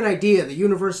too good of an idea. The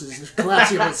universe is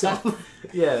collapsing on itself.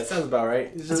 Yeah, that sounds about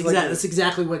right. That's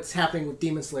exactly what's happening with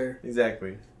Demon Slayer.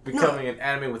 Exactly. Becoming an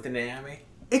anime within an anime.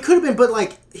 It could have been, but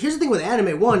like, here's the thing with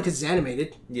anime. One, because it's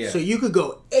animated. Yeah. So you could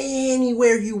go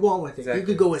anywhere you want with it. Exactly. You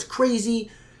could go as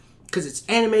crazy because it's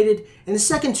animated. And the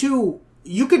second, too,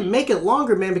 you can make it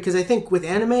longer, man, because I think with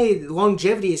anime,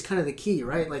 longevity is kind of the key,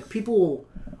 right? Like, people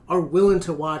are willing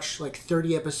to watch like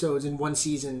 30 episodes in one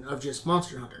season of just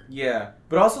Monster Hunter. Yeah.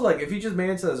 But also, like, if you just made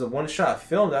it as a one-shot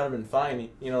film, that would have been fine.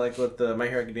 Like with the My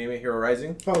Hero Academia Hero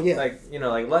Rising. Oh, yeah. Like,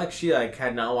 like Lex, she like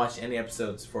had not watched any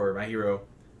episodes for My Hero.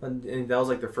 And that was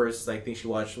like the first thing she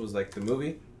watched was like the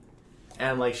movie,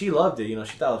 and like she loved it. She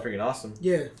thought it was freaking awesome.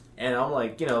 Yeah. And I'm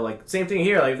like, like same thing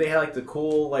here. Like if they had like the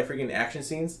cool like freaking action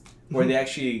scenes where they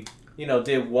actually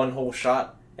did one whole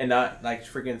shot and not like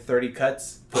freaking 30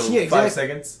 cuts for 5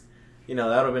 seconds. That would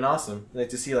have been awesome. Like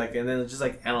to see like, and then just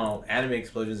like I don't know, anime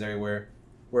explosions everywhere,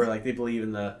 where like they believe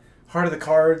in the heart of the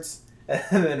cards.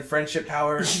 And then friendship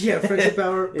power. Yeah, friendship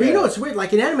power. But it's weird.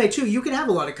 Like in anime too, you can have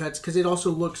a lot of cuts because it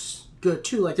also looks good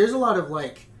too. Like there's a lot of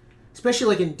like, especially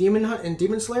like in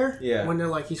Demon Slayer. Yeah. When they're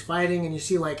like he's fighting and you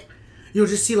see like, you'll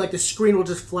just see like the screen will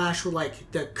just flash with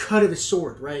like the cut of his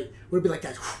sword, right? Would be like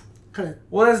that kind of.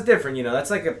 Well, that's different.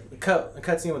 That's like a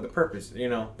cut scene with a purpose.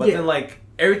 But then like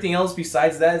everything else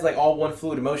besides that is like all one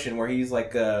fluid emotion where he's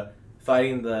like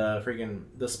fighting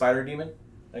the spider demon,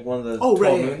 like one of the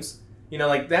 12 moons.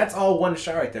 Like, that's all one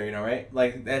shot right there, right?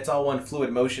 Like, that's all one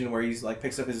fluid motion where he's, like,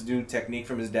 picks up his new technique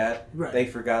from his dad. Right. They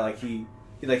forgot, like, he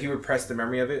repressed the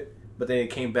memory of it, but then it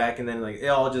came back, and then, like, it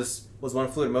all just was one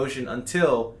fluid motion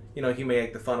until, he made,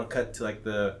 like, the final cut to, like,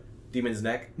 the demon's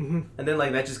neck. Mm-hmm. And then,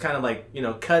 like, that just kind of, like,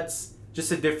 cuts just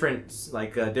to different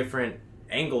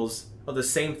angles of the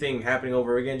same thing happening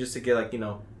over again just to get, like,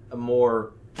 a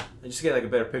more... just to get like a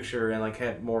better picture and like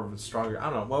have more of a stronger. I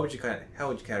don't know. How would you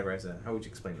categorize that? How would you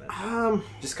explain that?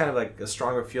 Just kind of like a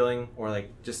stronger feeling, or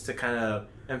like just to kind of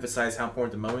emphasize how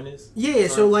important the moment is. Yeah.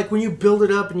 So like when you build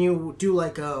it up and you do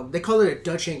like they call it a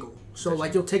Dutch angle. So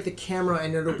like you'll take the camera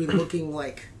and it'll be looking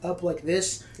like up like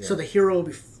this. Yeah. So the hero will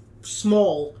be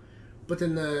small, but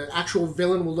then the actual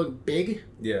villain will look big.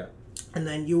 Yeah. And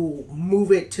then you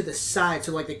move it to the side,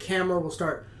 so like the camera will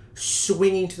start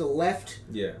swinging to the left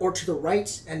or to the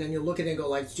right, and then you look at it and go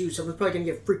like, dude, someone's probably gonna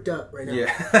get freaked up right now.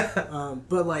 Yeah.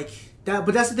 But like that,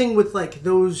 but that's the thing with like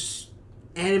those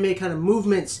anime kind of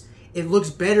movements. It looks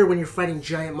better when you're fighting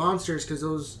giant monsters because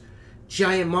those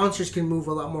giant monsters can move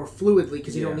a lot more fluidly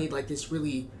because you don't need like this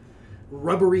really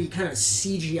rubbery kind of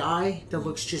CGI that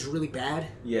looks just really bad.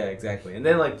 Yeah, exactly. And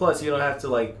then like plus you don't have to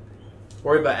like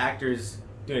worry about actors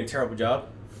doing a terrible job.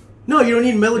 No, you don't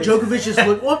need Mila Djokovic just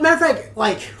look... Well, matter of fact,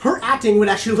 like, her acting would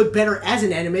actually look better as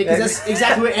an anime, because that's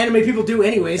exactly what anime people do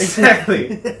anyways.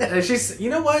 Exactly. And she's... You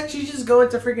know what? She's just going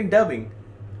to freaking dubbing.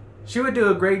 She would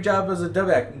do a great job as a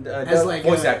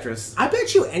voice actress. I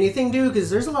bet you anything, dude,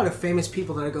 because there's a lot of famous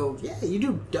people that I go, yeah, you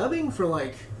do dubbing for,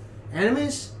 like,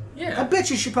 animes? Yeah. I bet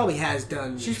you she probably has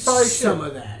done some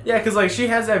of that. Yeah, because, like, she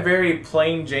has that very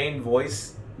plain Jane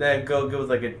voice that go with,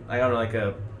 like,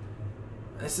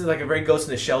 this is like a very Ghost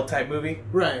in the Shell type movie.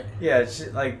 Right. Yeah, it's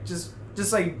like just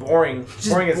like boring as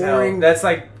hell. That's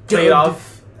like plays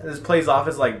off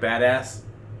as like badass.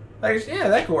 Like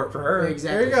that could work for her.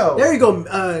 Exactly. There you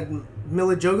go.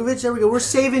 Mila Jovovich, there we go. We're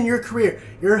saving your career.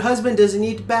 Your husband doesn't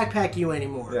need to backpack you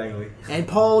anymore. Exactly. And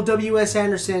Paul W.S.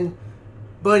 Anderson,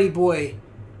 buddy boy,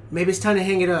 maybe it's time to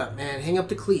hang it up, man. Hang up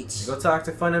the cleats. Go talk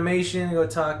to Funimation. Go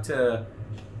talk to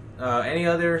any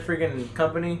other freaking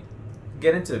company.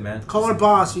 Get into it, man. Call our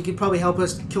boss. You could probably help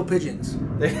us kill pigeons.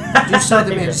 Do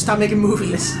something, man. Just stop making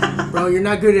movies. Bro, you're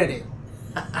not good at it.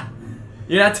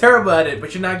 You're not terrible at it,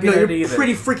 but you're not good at it either. You're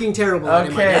pretty freaking terrible at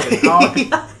it, Okay.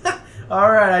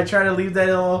 Alright, I try to leave that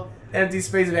little empty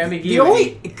space of ambiguity. The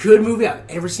only good movie I've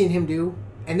ever seen him do,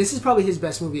 and this is probably his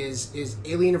best movie, is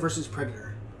Alien vs.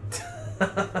 Predator.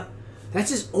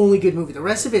 That's his only good movie. The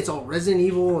rest of it's all Resident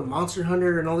Evil and Monster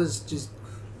Hunter and all this just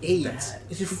AIDS.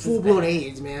 It's just full-blown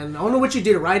AIDS, man. I don't know what you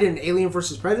did right in Alien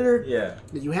vs. Predator. Yeah.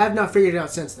 But you have not figured it out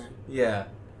since then. Yeah.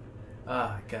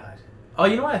 Oh, God. Oh,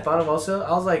 you know what I thought of also?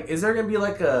 I was like, is there going to be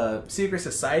like a secret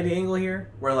society angle here?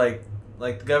 Where like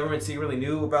the government secretly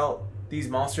knew about these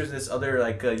monsters in this other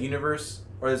like universe?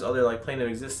 Or this other like plane of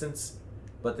existence?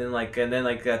 But then like, and then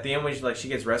like at the end when she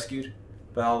gets rescued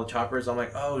by all the choppers, I'm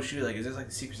like, oh shoot, like is this like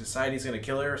the secret society's going to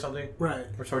kill her or something? Right.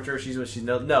 Or torture her? She's what she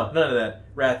knows. No, none of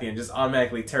that. Rathian just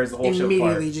automatically tears the whole show apart.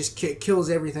 Immediately just kills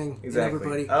everything and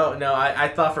everybody. Oh, no, I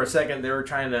thought for a second they were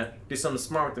trying to do something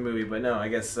smart with the movie, but no, I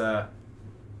guess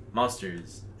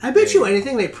monsters. I bet you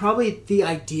anything, the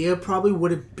idea probably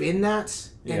would have been that,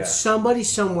 and somebody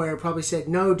somewhere probably said,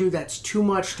 no, dude, that's too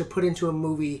much to put into a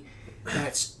movie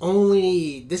that's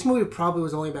only... This movie probably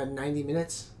was only about 90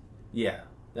 minutes. Yeah.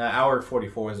 Hour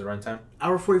 44 was the runtime.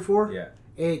 Hour 44? Yeah.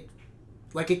 It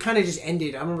kind of just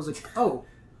ended. I remember it was like, oh,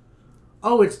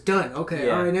 it's done. Okay,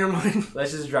 all right, never mind.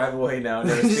 Let's just drive away now.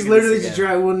 Just literally just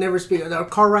drive. We'll never speak. Our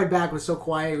car ride back was so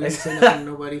quiet. We didn't say nothing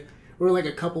to nobody. We were like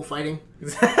a couple fighting. You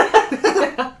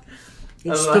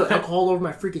spilled alcohol over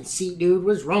my freaking seat, dude.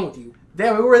 What is wrong with you?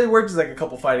 Damn, it really worked as like a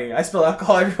couple fighting. I spilled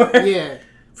alcohol everywhere. Yeah.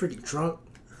 Freaking drunk.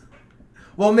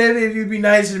 Well, maybe if you'd be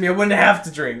nicer to me, I wouldn't have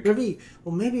to drink. Maybe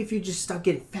if you just stop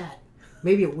getting fat,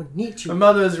 maybe I wouldn't need you. My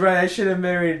mother was right. I should have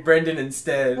married Brendan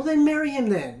instead. Well, then marry him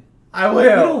then. I will. We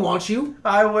don't want you.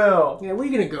 I will. Yeah, where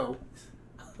you gonna go?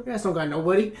 You guys don't got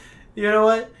nobody. You know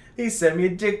what? He sent me a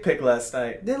dick pic last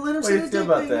night. Then let him send a dick pic.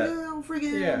 About that? Yeah,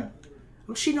 freaking.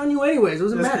 I'm cheating on you anyways. It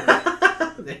doesn't matter.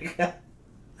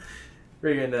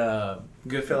 Freaking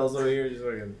Goodfellas over here. Just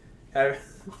fucking.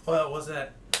 What was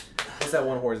that? What's that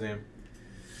one whore's name?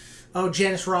 Oh,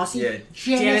 Janice Rossi? Yeah.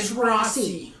 Janice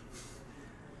Rossi.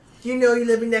 You know you're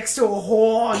living next to a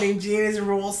whore named Janice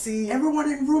Rossi. Everyone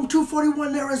in room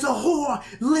 241 there is a whore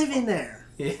living there.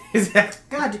 Yeah, exactly.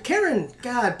 God, Karen,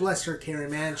 God bless her, Karen,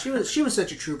 man. She was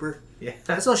such a trooper. Yeah.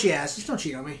 That's all she asked. Just don't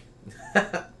cheat on me.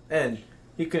 And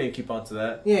he couldn't keep on to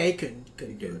that. Yeah, he couldn't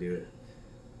do it.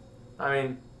 I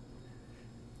mean,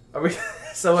 are we?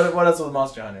 So what else with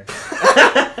Monster Hunter?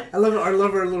 I love our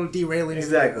little derailing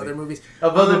exactly. Other movies.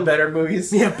 Of other better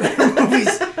movies. Yeah, better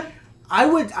movies.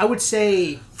 I would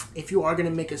say if you are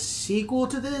gonna make a sequel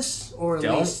to this, or at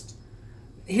least,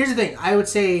 here's the thing. I would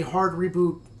say hard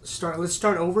reboot. Let's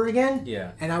start over again.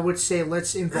 Yeah. And I would say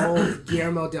let's involve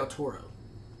Guillermo del Toro.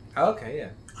 Okay, yeah.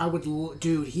 I would,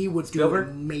 dude. He would Spielberg?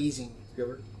 do amazing.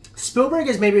 Spielberg. Spielberg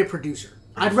is maybe a producer.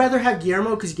 I'd rather have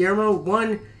Guillermo because Guillermo,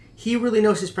 one, he really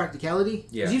knows his practicality.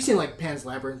 Yeah. Because you've seen like Pan's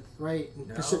Labyrinth, right?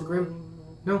 No. Pacific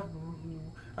Rim. No.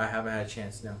 I haven't had a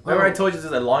chance. No. Remember I told you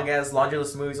there's a long ass laundry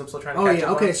list of movies I'm still trying to catch up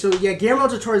on? Okay. So yeah, Guillermo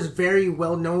del Toro is very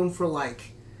well known for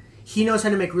like. He knows how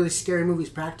to make really scary movies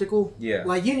practical. Yeah.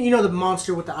 Like, you know the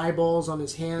monster with the eyeballs on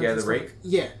his hands? Yeah, the rake?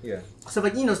 Yeah. Yeah. Stuff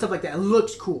like like that. It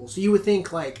looks cool. So you would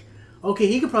think, like, okay,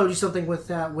 he could probably do something with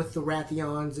that, with the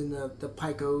Rathions and the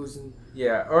Picos and...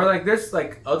 Yeah, or, like, there's,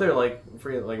 like, other, like,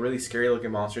 really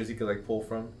scary-looking monsters you could, like, pull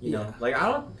from, you know? Like,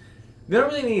 they don't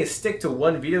really need to stick to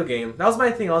one video game. That was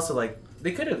my thing also, like,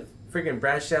 they could have freaking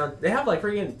branched out. They have, like,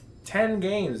 freaking 10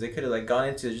 games they could have, like, gone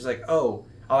into. Just like, oh,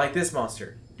 I like this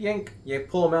monster. Yank. You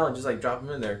pull them out and just, like, drop them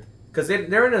in there. Because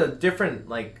they're in a different,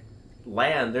 like,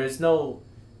 land. There's no...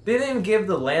 They didn't even give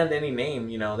the land any name,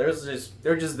 you know. They're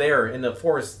just there in the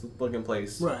forest-looking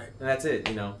place. Right. And that's it,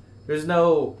 you know. There's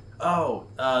no,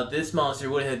 this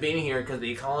monster wouldn't have been here because of the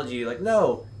ecology. Like,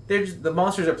 no. The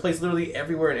monsters are placed literally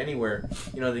everywhere and anywhere,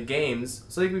 you know, the games.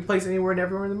 So they can be placed anywhere and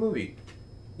everywhere in the movie.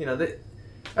 You know,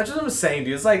 that's what I'm saying,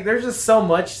 dude. It's like, there's just so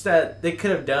much that they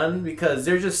could have done because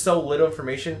there's just so little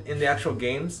information in the actual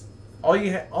games. All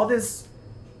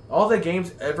the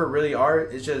games ever really are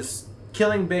is just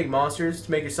killing big monsters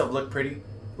to make yourself look pretty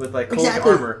with like cool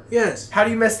armor. Yes. How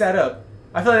do you mess that up?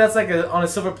 I feel like that's like on a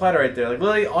silver platter right there. Like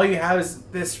literally, all you have is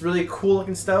this really cool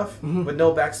looking stuff with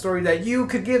no backstory that you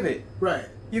could give it. Right.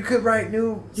 You could write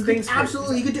new things.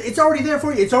 Absolutely, you could. It's already there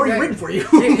for you. It's already written for you.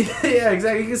 Yeah,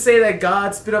 exactly. You could say that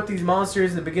God spit up these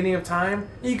monsters in the beginning of time.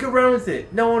 And you could run with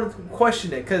it. No one would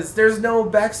question it because there's no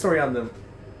backstory on them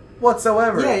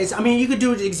whatsoever. Yeah, I mean, you could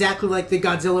do it exactly like the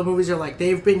Godzilla movies are like.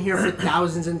 They've been here for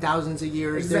thousands and thousands of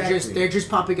years. Exactly. They're just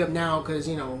popping up now because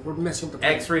we're messing with the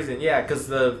planet. X reason, yeah, because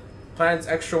the planet's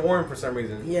extra warm for some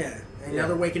reason. Yeah, and now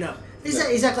they're waking up.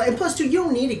 Exactly, and plus too, you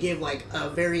don't need to give like a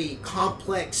very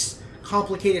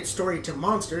complicated story to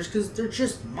monsters because they're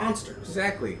just monsters.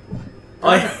 Exactly.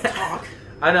 Talk.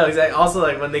 I know exactly. Also,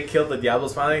 like when they killed the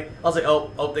Diablos finally, I was like,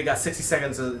 oh, they got 60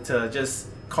 seconds to just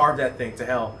carve that thing to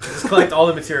hell. Just collect all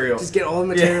the material. Just get all the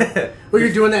material. Yeah. When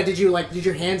you're doing that, did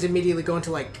your hands immediately go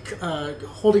into like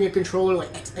holding a controller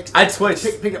like X? I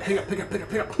twitched. Pick up.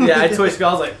 Yeah, I twitched. Cause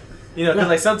I was like, because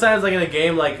like sometimes like in a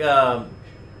game like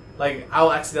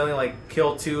I'll accidentally like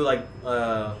kill two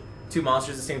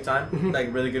monsters at the same time,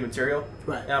 like really good material.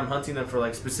 Right. And I'm hunting them for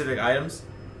like specific items,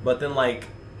 but then like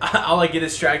I'll like get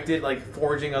distracted like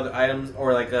foraging other items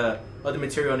or like other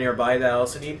material nearby that I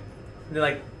also need, and then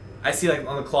like I see like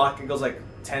on the clock it goes like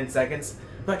 10 seconds.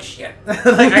 I'm like shit, like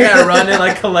I gotta run and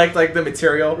like collect like the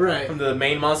material from the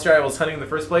main monster I was hunting in the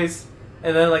first place,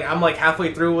 and then like I'm like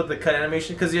halfway through with the cut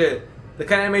animation because the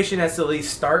cut animation has to at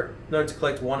least start in order to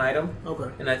collect one item.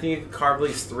 Okay. And I think you can carve at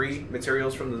least 3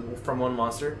 materials from one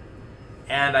monster.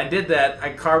 And I did that.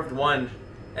 I carved one,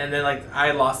 and then like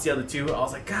I lost the other 2. I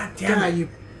was like, God damn it, you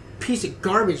piece of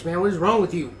garbage, man! What is wrong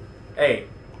with you? Hey,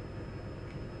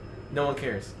 no one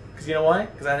cares. Because you know why?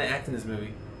 Because I didn't act in this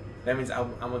movie. That means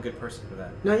I'm a good person for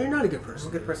that. No, you're not a good person.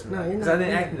 I'm a good person. No, you're not. Because I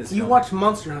didn't act in this. You watched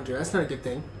Monster Hunter. That's not a good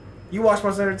thing. You watched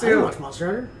Monster Hunter too. I didn't watch Monster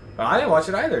Hunter. Well, I didn't watch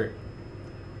it either.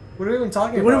 What are we even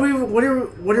talking about? What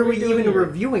are we even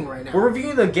reviewing right now? We're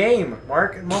reviewing the game,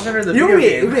 Mark. Monster Hunter, the video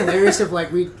game. It would be hilarious if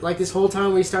like this whole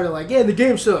time we started like, the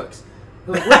game sucks.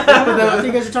 We're like, what? I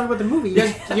think you guys are talking about the movie. You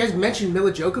guys mentioned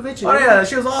Mila Djokovic. Oh yeah,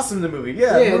 she was awesome in the movie.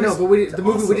 Yeah. Yeah, no, but the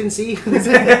movie we didn't see.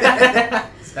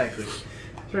 Exactly. It's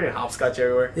very hopscotch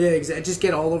everywhere. Yeah, exactly. Just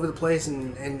get all over the place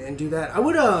and do that. I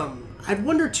would I'd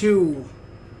wonder too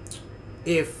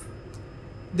if.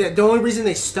 The only reason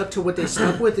they stuck to what they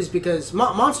stuck with is because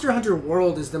Monster Hunter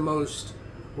World is the most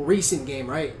recent game,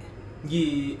 right?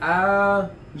 Yeah.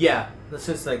 That's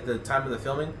just like the time of the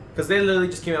filming. Because they literally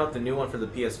just came out with the new one for the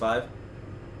PS5.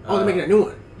 Oh, they're making a new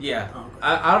one? Yeah. Oh, okay.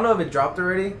 I don't know if it dropped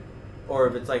already, or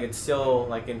if it's still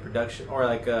like in production, or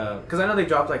like because I know they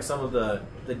dropped like some of the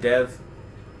dev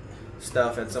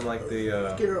stuff and some like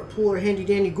the pull our handy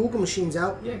dandy Google machines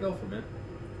out. Yeah, go for it.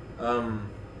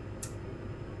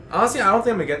 Honestly, I don't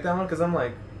think I'm gonna get that one because I'm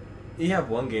like, you have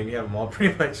one game, you have them all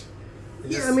pretty much.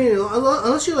 I mean,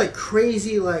 unless you're like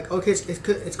crazy, like okay,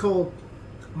 it's called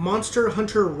Monster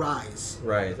Hunter Rise.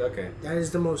 Right. Okay. That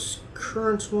is the most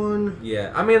current one.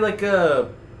 Yeah, I mean like and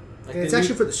it's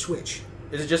actually for the Switch.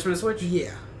 Is it just for the Switch?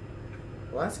 Yeah.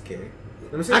 Well, that's okay.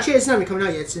 Let me see. Actually, it's not even coming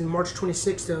out yet. It's in March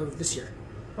 26th of this year.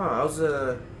 Oh, I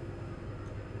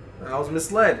was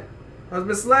misled.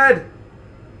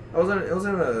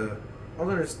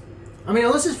 I mean,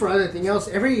 unless it's for anything else.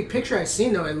 Every picture I've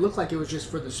seen, though, it looked like it was just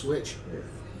for the Switch. Yeah.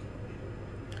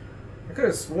 I could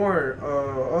have sworn...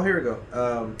 here we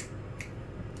go.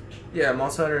 Yeah,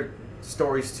 Monster Hunter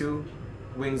Stories 2,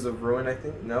 Wings of Ruin, I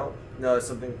think. No, it's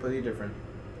something completely different.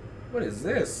 What is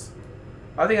this?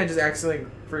 I think I just accidentally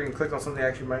freaking clicked on something I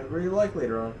actually might really like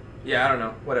later on. Yeah, I don't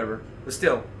know. Whatever. But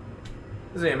still,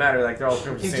 doesn't even matter. Like, they're all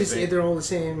pretty much the same thing. They're all the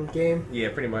same game? Yeah,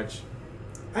 pretty much.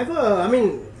 I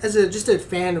mean, as just a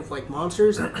fan of like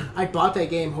monsters, I bought that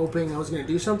game hoping I was going to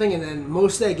do something, and then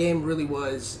most of that game really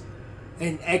was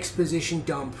an exposition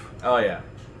dump. Oh yeah,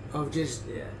 of just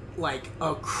like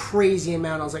a crazy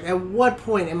amount. I was like, at what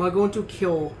point am I going to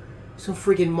kill some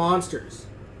freaking monsters?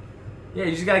 Yeah,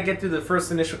 you just gotta get through the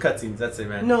first initial cutscenes. That's it,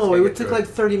 man. No, it took like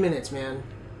 30 minutes, man.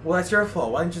 Well, that's your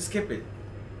fault. Why didn't you skip it?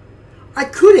 I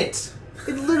couldn't.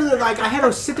 It literally, like, I had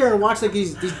to sit there and watch, like,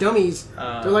 these dummies.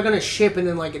 They're, like, on a ship, and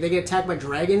then, like, they get attacked by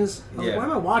dragons. I was like, why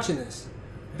am I watching this?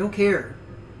 I don't care.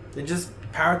 Then just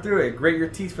power through it. Grate your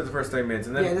teeth for the first 30 minutes.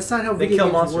 And then that's not how video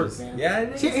games work, man. Yeah,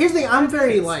 it is. See, here's the thing. I'm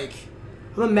very, like...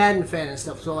 I'm a Madden fan and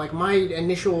stuff, so, like, my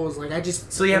initial was, like, I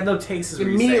just... So you have no taste, is what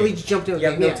immediately just jumped into the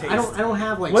game. No taste. I don't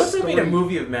have, like, what if they made a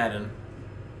movie of Madden?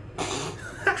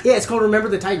 Yeah, it's called Remember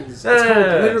the Titans. It's called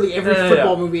literally every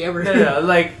football movie ever. No,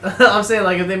 like, I'm saying,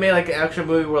 like, if they made, like, an action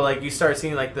movie where, like, you start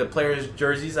seeing, like, the players'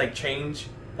 jerseys, like, change,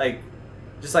 like,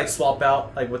 just, like, swap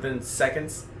out, like, within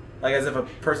seconds. Like, as if a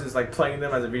person's, like, playing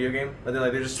them as a video game. But then,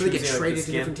 like, they're just so they get traded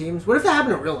to different teams. What if that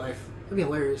happened in real life? That'd be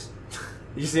hilarious.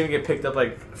 You just even get picked up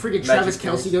like freaking Travis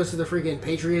Kelce goes to the freaking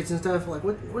Patriots and stuff. Like,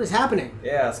 what is happening?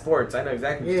 Yeah, sports. I know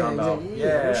exactly what you're talking about.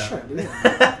 Yeah. Shut up, dude.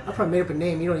 I probably made up a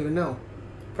name you don't even know.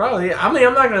 Probably. I mean,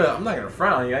 I'm not gonna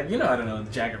front on you. You know, I don't know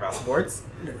jack about sports.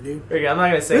 No, dude. Okay, I'm not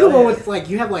gonna say. You're the one with like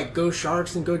you have like Go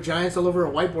Sharks and Go Giants all over a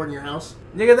whiteboard in your house.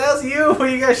 Nigga, that was you when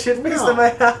you got shit faced in my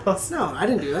house. No, I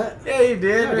didn't do that. Yeah, you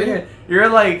did. No, I didn't. You're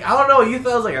like, I don't know. You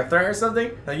thought it was like a threat or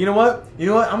something. Like, you know what?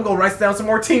 I'm gonna write down some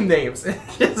more team names.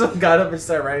 Just got up and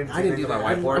started writing. I didn't do that.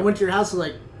 I went to your house and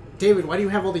like, David, why do you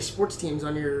have all these sports teams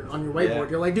on your whiteboard? Yeah.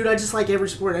 You're like, dude, I just like every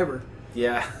sport ever.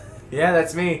 Yeah, yeah,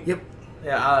 that's me. Yep.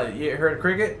 Yeah, you heard of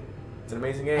cricket? It's an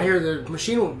amazing game. I hear the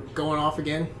machine going off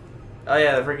again. Oh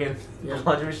yeah, the freaking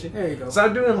laundry machine. There you go.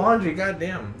 Stop doing laundry,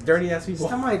 goddamn, dirty ass people.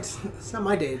 It's not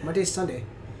my day. My day's Sunday.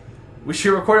 We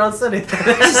should record on Sunday.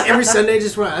 Just every Sunday,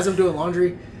 just as I'm doing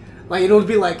laundry, like it'll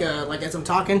be like as I'm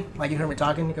talking, like you heard me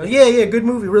talking, you go, yeah, good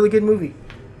movie, really good movie,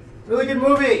 really good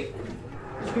movie,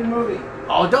 good movie.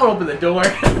 Oh, don't open the door,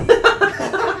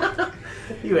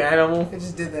 you animal! I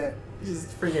just did that. You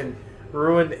just freaking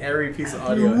ruined every piece of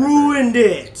audio. You ruined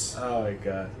it. Oh my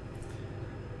god.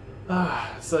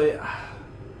 So yeah.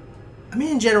 I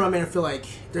mean, in general, I feel like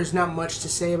there's not much to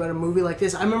say about a movie like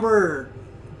this. I remember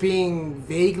being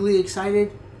vaguely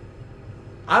excited.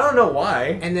 I don't know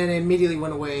why. And then it immediately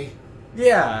went away.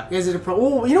 Yeah. Is it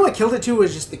well, you know what killed it too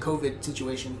was just the COVID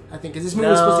situation. I think because this movie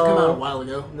was supposed to come out a while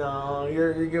ago. No,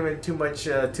 you're giving too much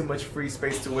free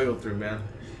space to wiggle through, man.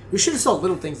 We should have saw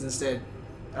Little Things instead.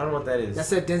 I don't know what that is. That's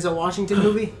that Denzel Washington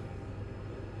movie.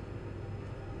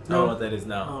 I don't know what that is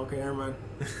now. Oh, okay, never mind.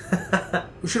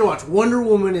 We should have watched Wonder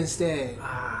Woman instead.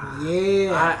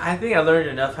 Yeah. I think I learned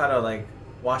enough how to like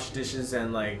wash dishes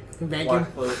and like vacuum.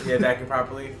 Vacuum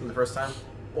properly from the first time.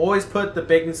 Always put the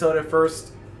baking soda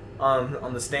first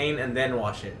on the stain and then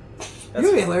wash it. It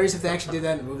would be hilarious if they actually did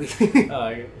that in the movie.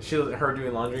 Her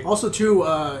doing laundry. Also, too,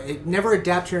 never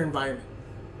adapt to your environment.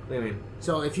 What do you mean?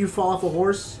 So if you fall off a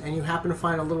horse and you happen to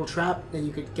find a little trap that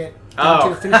you could get down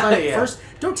to the finish line first,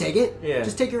 don't take it. Yeah.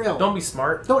 Just take your L. Don't be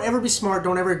smart. Don't ever be smart.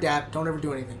 Don't ever adapt. Don't ever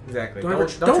do anything. Exactly. Don't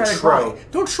try to grow.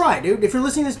 Don't try, dude. If you're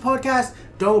listening to this podcast,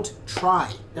 don't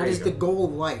try. That is the goal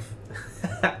of life.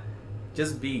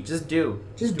 Just be. Just do.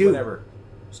 Just do whatever.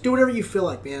 Just do whatever you feel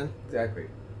like, man. Exactly.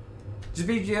 Just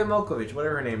be GM Milkovich,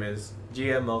 whatever her name is.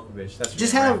 GM Milkovich. That's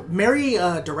just have marry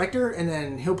a director, and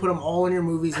then he'll put them all in your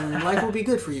movies, and life will be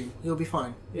good for you. You'll be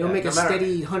fine. You'll make a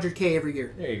steady $100K every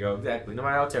year. There you go. Exactly. No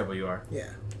matter how terrible you are. Yeah.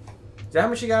 Is that how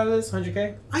much she got out of this?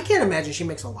 $100K? I can't imagine she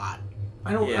makes a lot.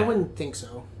 I wouldn't think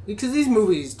so because these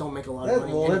movies don't make a lot of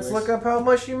money. Well, let's look up how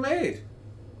much she made.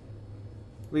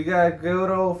 We got good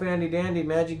old fandy dandy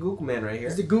magic Google man right here.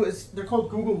 They're called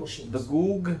Google machines. The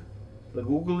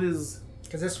Google is.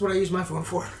 Because that's what I use my phone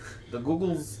for. The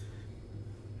Googles.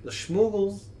 The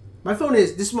schmoogles.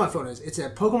 This is what my phone is. It's a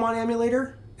Pokemon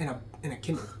emulator and a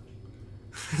Kindle.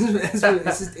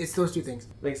 it's those two things.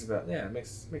 Makes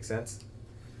sense.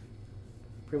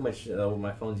 Pretty much what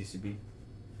my phones used to be.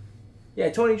 Yeah,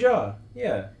 Tony Jaa.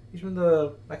 Yeah, he's from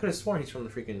the. I could have sworn he's from the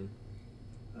freaking.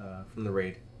 From the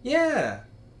raid. Yeah.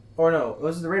 Or no,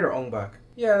 was it the raid or Ongbak?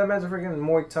 Yeah, that man's a freaking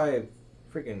Muay Thai.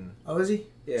 Freaking. Oh, is he?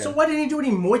 Yeah. So why didn't he do any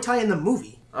Muay Thai in the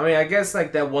movie? I mean, I guess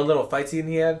like that one little fight scene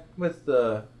he had with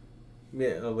with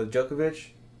Djokovic.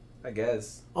 I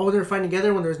guess. Oh, they were fighting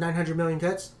together when there was 900 million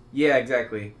cuts. Yeah,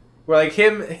 exactly. Where like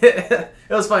him, it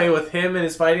was funny with him and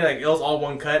his fighting. Like it was all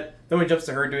one cut. Then when it jumps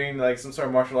to her doing like some sort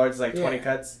of martial arts, like 20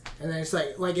 cuts. And then it's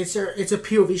like it's a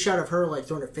POV shot of her like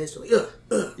throwing her fist, like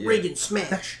Reagan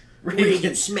smash,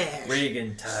 Reagan smash,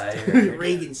 Reagan tired,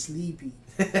 Reagan sleepy.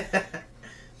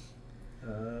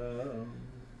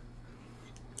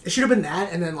 It should have been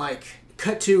that, and then like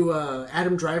cut to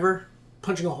Adam Driver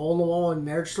punching a hole in the wall in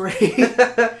Marriage Story,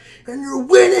 and you're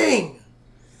winning.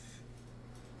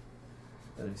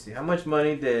 Let me see. How much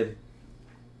money did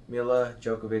Mila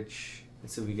Djokovic?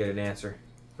 Let's see if we get an answer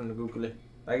from the Google.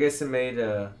 I guess it made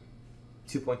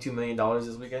 $2.2 million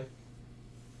this weekend.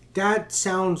 That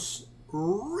sounds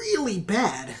really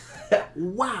bad.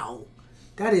 Wow,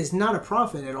 that is not a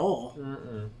profit at all.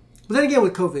 Mm-mm. But then again,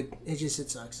 with COVID, it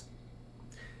sucks.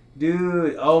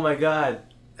 Dude, oh my god.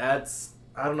 I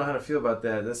don't know how to feel about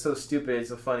that. That's so stupid. It's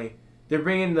so funny. They're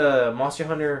bringing the Monster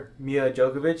Hunter Mia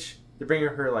Djokovic. They're bringing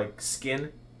her like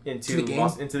skin into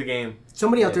the game.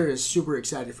 Somebody out there is super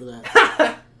excited for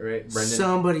that. Right,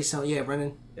 Brendan. Yeah,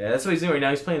 Brendan. Yeah, that's what he's doing right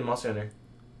now. He's playing Monster Hunter.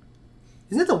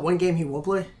 Isn't that the one game he won't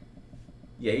play?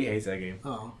 Yeah, he hates that game.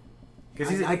 Oh,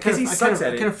 because he sucks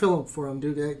at it. I kind of feel for him,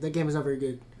 dude. That game is not very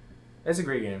good. It's a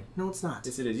great game. No, it's not.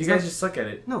 Yes, it is. You guys just suck at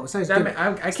it. No, it's not as good.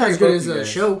 It's not as good as the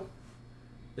show.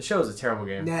 The show is a terrible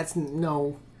game.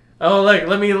 No. Oh, look!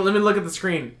 Let me look at the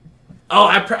screen. Oh,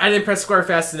 I didn't press square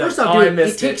fast enough. First off, dude, I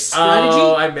missed it takes strategy.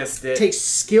 Oh, I missed it. It takes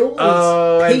skill.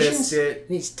 Oh, patience, I missed it. It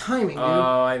needs timing, dude.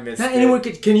 Oh, I missed Not it. anyone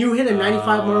can you hit a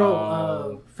 95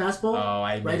 mile fastball? Oh,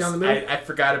 I right missed. down the middle. I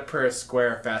forgot to press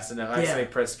square fast enough. I accidentally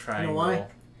pressed triangle. You know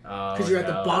why? Because you're at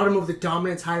the bottom of the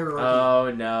dominance hierarchy.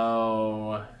 Oh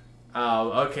no.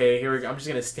 Oh, okay. Here we go. I'm just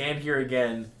gonna stand here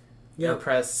again. And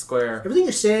press square. Everything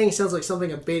you're saying sounds like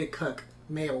something a beta cuck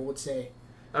male would say.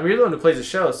 I mean, you're the one who plays the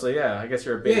show, so yeah, I guess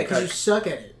you're a beta cuck. Yeah, because you suck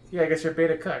at it. Yeah, I guess you're a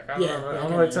beta cuck. I don't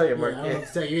know what to tell you, Mark. I don't know what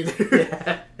to tell you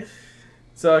either.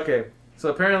 So, okay. So,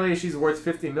 apparently she's worth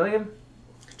 $50 million?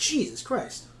 Jesus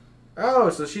Christ. Oh,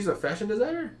 so she's a fashion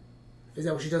designer? Is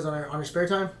that what she does on her spare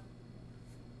time?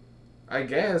 I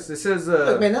guess. It says...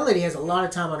 Look, man, that lady has a lot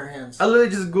of time on her hands. I literally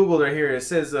just Googled her here. It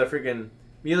says freaking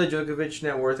Mila Djokovic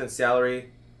net worth and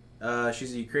salary.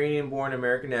 She's a Ukrainian-born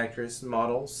American actress,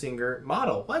 model, singer.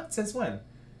 Model? What? Since when?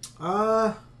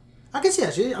 I can see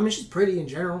that. She's pretty in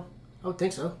general. I would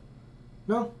think so.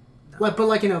 No? Like, but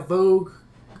like in a Vogue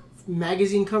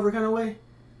magazine cover kind of way?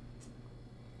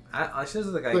 She looks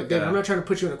like... Look, Dave, I'm not trying to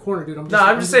put you in a corner, dude.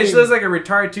 I'm just saying she looks like a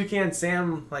retired Toucan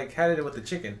Sam, like, had it with the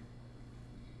chicken.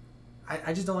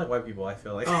 I just don't like white people, I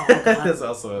feel like. Oh, okay. That's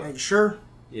also... Are you sure?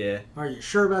 Yeah. Are you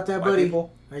sure about that, white buddy?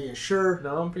 People? Are you sure?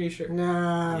 No, I'm pretty sure.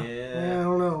 Nah. Yeah. I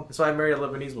don't know. That's why I married a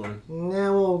Lebanese woman.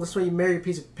 Nah, well, that's why you married a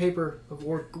piece of paper of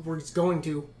where it's going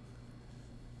to.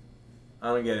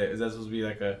 I don't get it. Is that supposed to be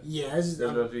like a... Yeah. Is that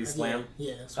supposed to be slam?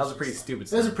 Yeah. That was a pretty stupid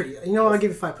slam. That was a pretty... You know what? I'll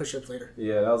give you 5 push-ups later.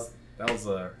 Yeah, that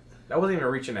wasn't even a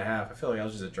reach and a half. I feel like I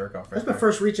was just a jerk-off. That's my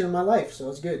first reaching in my life, so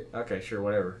it's good. Okay, sure,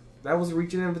 whatever. That was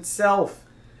reaching in of itself.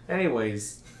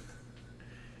 Anyways.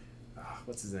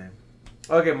 What's his name?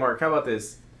 Okay, Mark, how about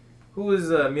this? Who is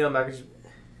Mila Djokovic?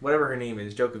 Whatever her name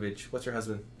is, Djokovic. What's her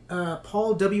husband?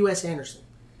 Paul W.S. Anderson.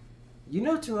 You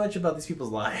know too much about these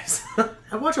people's lives.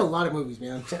 I watch a lot of movies,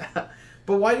 man.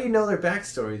 But why do you know their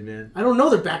backstories, man? I don't know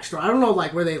their backstory. I don't know,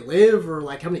 like, where they live or,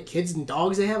 like, how many kids and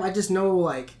dogs they have. I just know,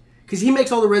 like... Because he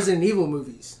makes all the Resident Evil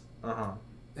movies. Uh-huh.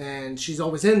 And she's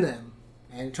always in them.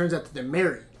 And it turns out that they're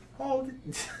married. Oh,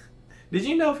 did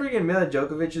you know freaking Mila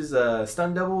Djokovic's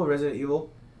stunt double in Resident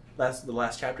Evil? The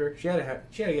last chapter? She had to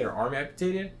get her arm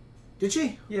amputated. Did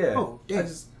she? Yeah. Oh, damn.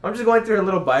 I'm just going through her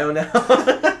little bio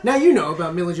now. Now you know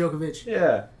about Mila Djokovic.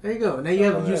 Yeah. There you go. Now you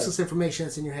have useless information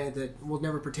that's in your head that will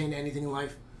never pertain to anything in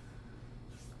life.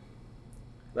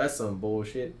 That's some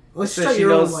bullshit. Let's start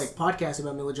your own podcast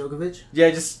about Mila Djokovic.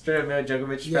 Yeah, just straight up Mila Djokovic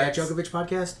facts. Yeah, Djokovic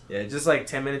podcast. Yeah, just like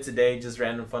 10 minutes a day, just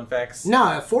random fun facts.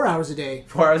 Nah, 4 hours a day.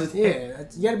 4 hours a day? Yeah,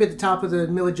 you gotta be at the top of the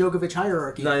Mila Djokovic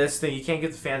hierarchy. No, that's the thing. You can't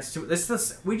get the fans too...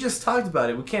 we just talked about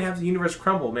it. We can't have the universe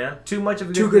crumble, man. Too much of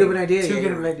a Too good of an idea. Too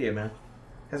good of an idea, man.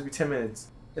 It has to be 10 minutes.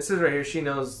 It says right here, she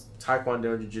knows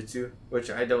Taekwondo and Jiu-Jitsu, which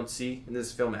I don't see in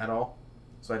this film at all.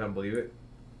 So I don't believe it.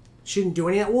 She didn't do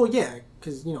any of that? Well, yeah,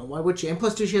 because, you know, why would she? And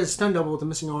plus, too, she has a stunt double with a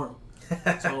missing arm.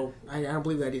 So, I don't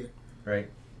believe that either. Right.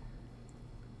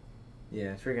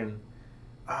 Yeah, freaking...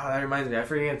 Ah, that reminds me. I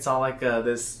freaking saw, like,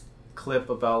 this clip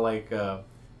about, like,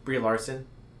 Brie Larson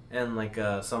and, like,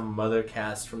 some other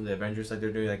cast from the Avengers. Like,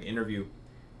 they're doing, like, an interview.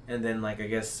 And then, like, I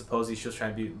guess, supposedly she was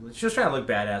trying to look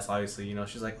badass, obviously, you know.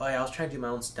 She's like, oh, yeah, I was trying to do my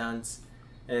own stunts.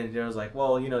 And I was like,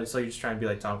 well, you know, so you're just trying to be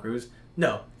like Tom Cruise?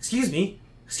 No. Excuse me.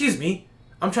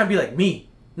 I'm trying to be like me,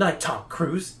 not like Tom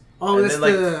Cruise. Oh, and that's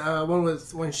then, the one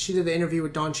with when she did the interview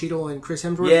with Don Cheadle and Chris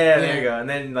Hemsworth. Yeah, there you go. And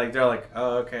then like they're like,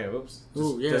 oh, okay, whoops.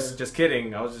 Just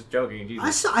kidding. I was just joking.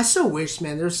 Jesus. I so wish,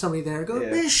 man, there was somebody there. Go,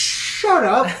 man, shut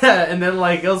up. And then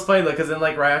like it was funny because then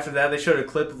like right after that they showed a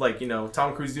clip of like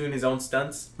Tom Cruise doing his own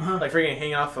stunts, like freaking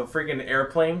hanging off a freaking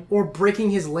airplane, or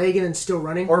breaking his leg and still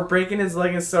running,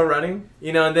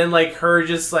 and then like her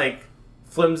just like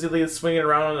flimsily swinging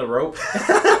around on the rope.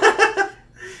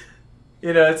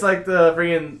 It's like the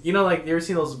freaking, like, you ever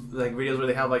seen those, like, videos where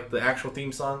they have, like, the actual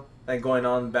theme song, like, going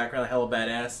on in the background, like, hella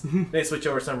badass? They switch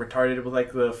over some retarded with,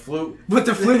 like, the flute. With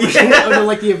the flute?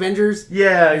 Like the Avengers?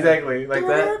 Yeah, exactly. Like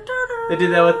that. They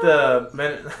did that with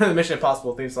the Mission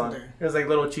Impossible theme song. It was, like,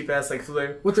 little cheap-ass, like,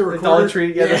 flute. With the recorder?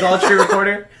 The Dollar Tree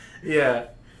recorder. Yeah.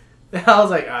 I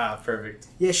was like, perfect.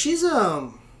 Yeah, she's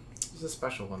a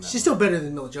special one. She's still better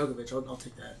than Mila Djokovic. I'll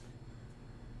take that.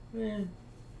 Yeah.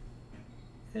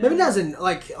 Maybe not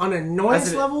on an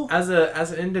annoyance level. As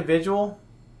an individual,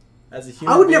 as a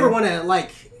human. I would never want to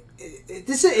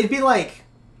it'd be like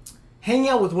hanging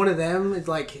out with one of them. It's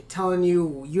like telling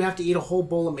you have to eat a whole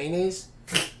bowl of mayonnaise,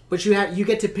 but you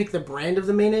get to pick the brand of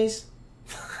the mayonnaise.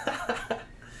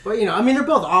 But they're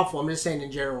both awful. I'm just saying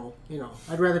in general.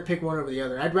 I'd rather pick one over the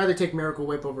other. I'd rather take Miracle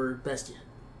Whip over Best Yet.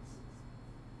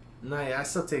 No, yeah, I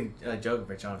still take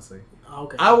Djokovic, honestly. Oh,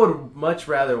 okay. I would much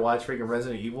rather watch freaking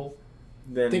Resident Evil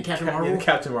than Captain Marvel. Than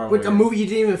Captain Marvel. With a movie you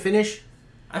didn't even finish.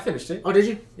 I finished it. Oh, did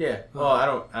you? Yeah. Well, I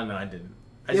know I didn't.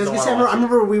 I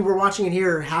remember we were watching it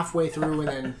here halfway through, and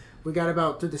then we got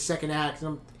about through the second act,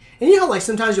 and you know how like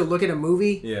sometimes you'll look at a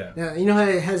movie. Yeah. You know how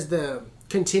it has the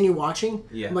continue watching.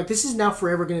 Yeah. I'm like, this is now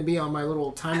forever going to be on my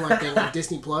little timeline thing on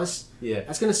Disney Plus. Yeah.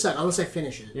 That's going to suck unless I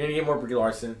finish it. You're gonna get more Brie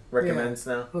Larson recommends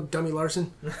now. Oh, dummy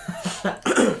Larson.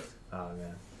 Oh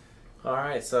man. All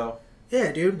right, so.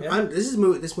 Yeah, dude. Yeah. This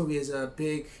movie is a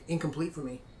big incomplete for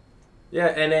me. Yeah,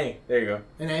 NA. There you go.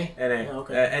 NA? NA. Oh,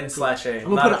 okay. N/A.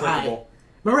 I'm gonna put I.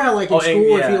 Remember how, like, in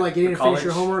school, if you, like, you didn't finish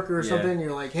your homework or something,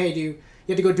 you're like, hey, you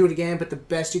have to go do it again, but the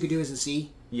best you could do is a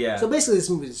C? Yeah. So basically, this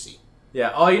movie is a C.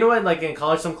 Yeah. Oh, you know what? Like, in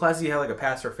college, some classes, you have, like, a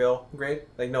pass or fail grade.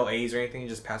 Like, no A's or anything. You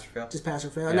just pass or fail. Just pass or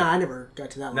fail? Yeah. No, I never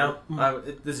got to that one. No?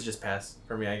 This is just pass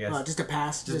for me, I guess. Just a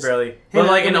pass? Just barely. Hey, but,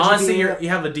 like, and honestly, you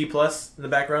have a D+ in the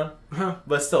background. Uh-huh.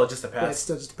 But still, just a pass. Yeah, it's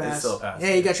still just a pass. It's still a pass.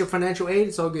 Hey, you got your financial aid,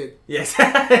 it's all good. Yes.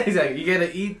 Exactly. You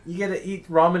gotta eat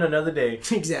ramen another day.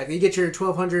 Exactly. You get your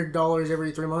 $1,200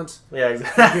 every 3 months. Yeah,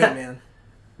 exactly. Good, man.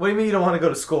 What do you mean you don't want to go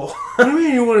to school? What do you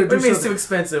mean you want to do something? What do you mean it's too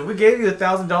expensive? We gave you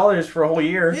 $1,000 for a whole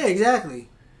year. Yeah, exactly.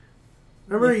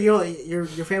 Remember, your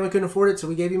family couldn't afford it, so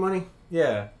we gave you money?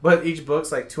 Yeah. But each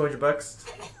book's like $200.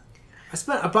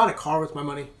 I bought a car with my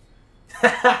money.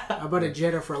 I bought a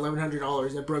Jetta for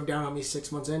 $1,100 that broke down on me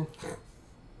 6 months in.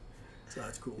 So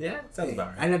that's cool. Yeah, sounds about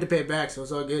right. I didn't have to pay it back, so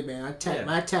it's all good, man.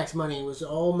 My tax money was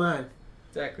all mine.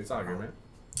 Exactly, it's all good, man.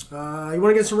 You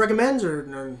want to get some recommends, or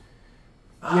no?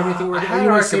 You have anything you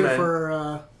want to say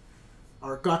for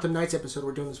our Gotham Knights episode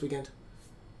we're doing this weekend?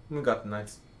 Gotham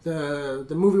Knights. The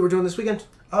movie we're doing this weekend?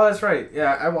 Oh, that's right.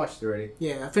 Yeah, I watched it already.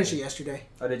 Yeah, I finished it yesterday.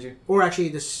 Oh, did you? Or actually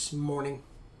this morning,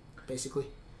 basically.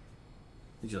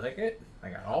 Did you like it?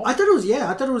 I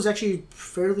thought it was actually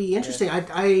fairly interesting.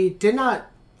 Yeah.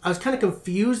 I was kind of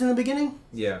confused in the beginning.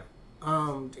 Yeah.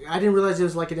 I didn't realize it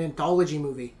was like an anthology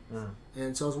movie.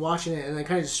 And so I was watching it, and then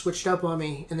kind of just switched up on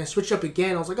me, and then switched up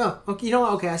again. I was like, oh, okay, you know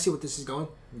what? Okay, I see what this is going.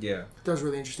 Yeah. That was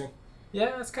really interesting.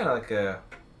 Yeah, it's kind of like a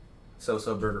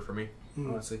so-so burger for me,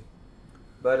 honestly.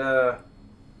 But, I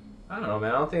don't know,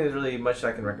 man. I don't think there's really much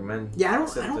I can recommend. Yeah,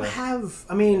 I've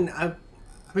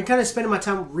been kind of spending my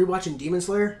time rewatching Demon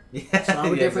Slayer. Yeah. So I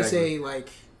would definitely say, like,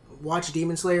 watch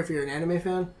Demon Slayer if you're an anime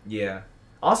fan. Yeah.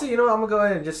 Also, you know what? I'm going to go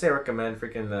ahead and just say recommend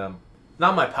freaking,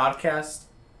 not my podcast,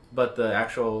 but the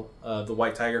actual, the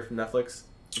White Tiger from Netflix.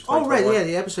 Oh, right, yeah,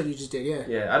 the episode you just did, yeah.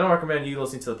 Yeah, I don't recommend you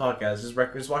listening to the podcast.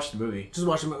 Just watch the movie. Just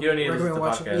watch the movie. You don't need to listen to the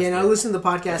podcast. Yeah, no, listen to the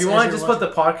podcast. If you want, just put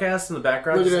the podcast in the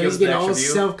background. Look at him, he's getting all view.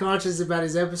 self-conscious about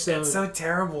his episode. It's so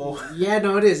terrible. Yeah,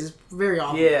 no, it is. It's very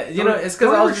awful. Yeah, you know, it's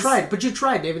because I was tried, but you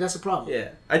tried, David. That's the problem. Yeah,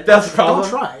 that's the problem.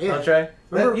 Don't try. Yeah, don't try.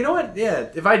 Remember, you know what? Yeah,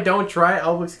 if I don't try, I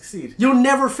will succeed. You'll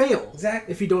never fail.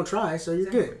 Exactly. If you don't try, so you're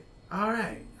good. All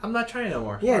right, I'm not trying no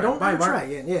more. Yeah, don't try.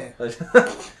 Yeah.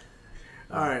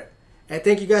 All right. And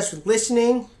thank you guys for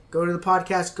listening. Go to the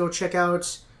podcast. Go check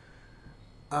out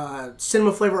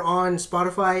Cinema Flavor on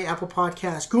Spotify, Apple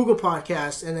Podcasts, Google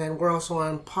Podcasts, and then we're also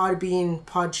on Podbean,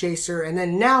 Podchaser, and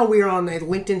then now we are on a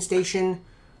LinkedIn station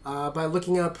by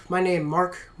looking up my name,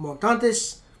 Mark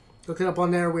Montantes. Look it up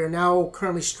on there. We are now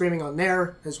currently streaming on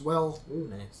there as well. Ooh,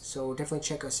 nice. So definitely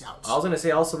check us out. I was going to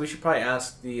say also we should probably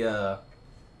ask the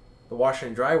washer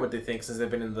and dryer what they think since they've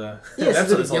been in the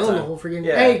episode this whole time. The whole freaking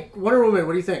Hey, Wonder Woman,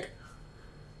 what do you think?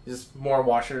 Just more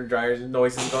washer and dryers and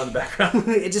noises go in the background.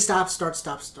 It just stops, start.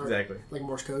 Exactly. Like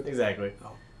Morse code. Exactly. Oh.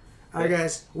 All right,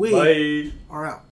 guys. We are out.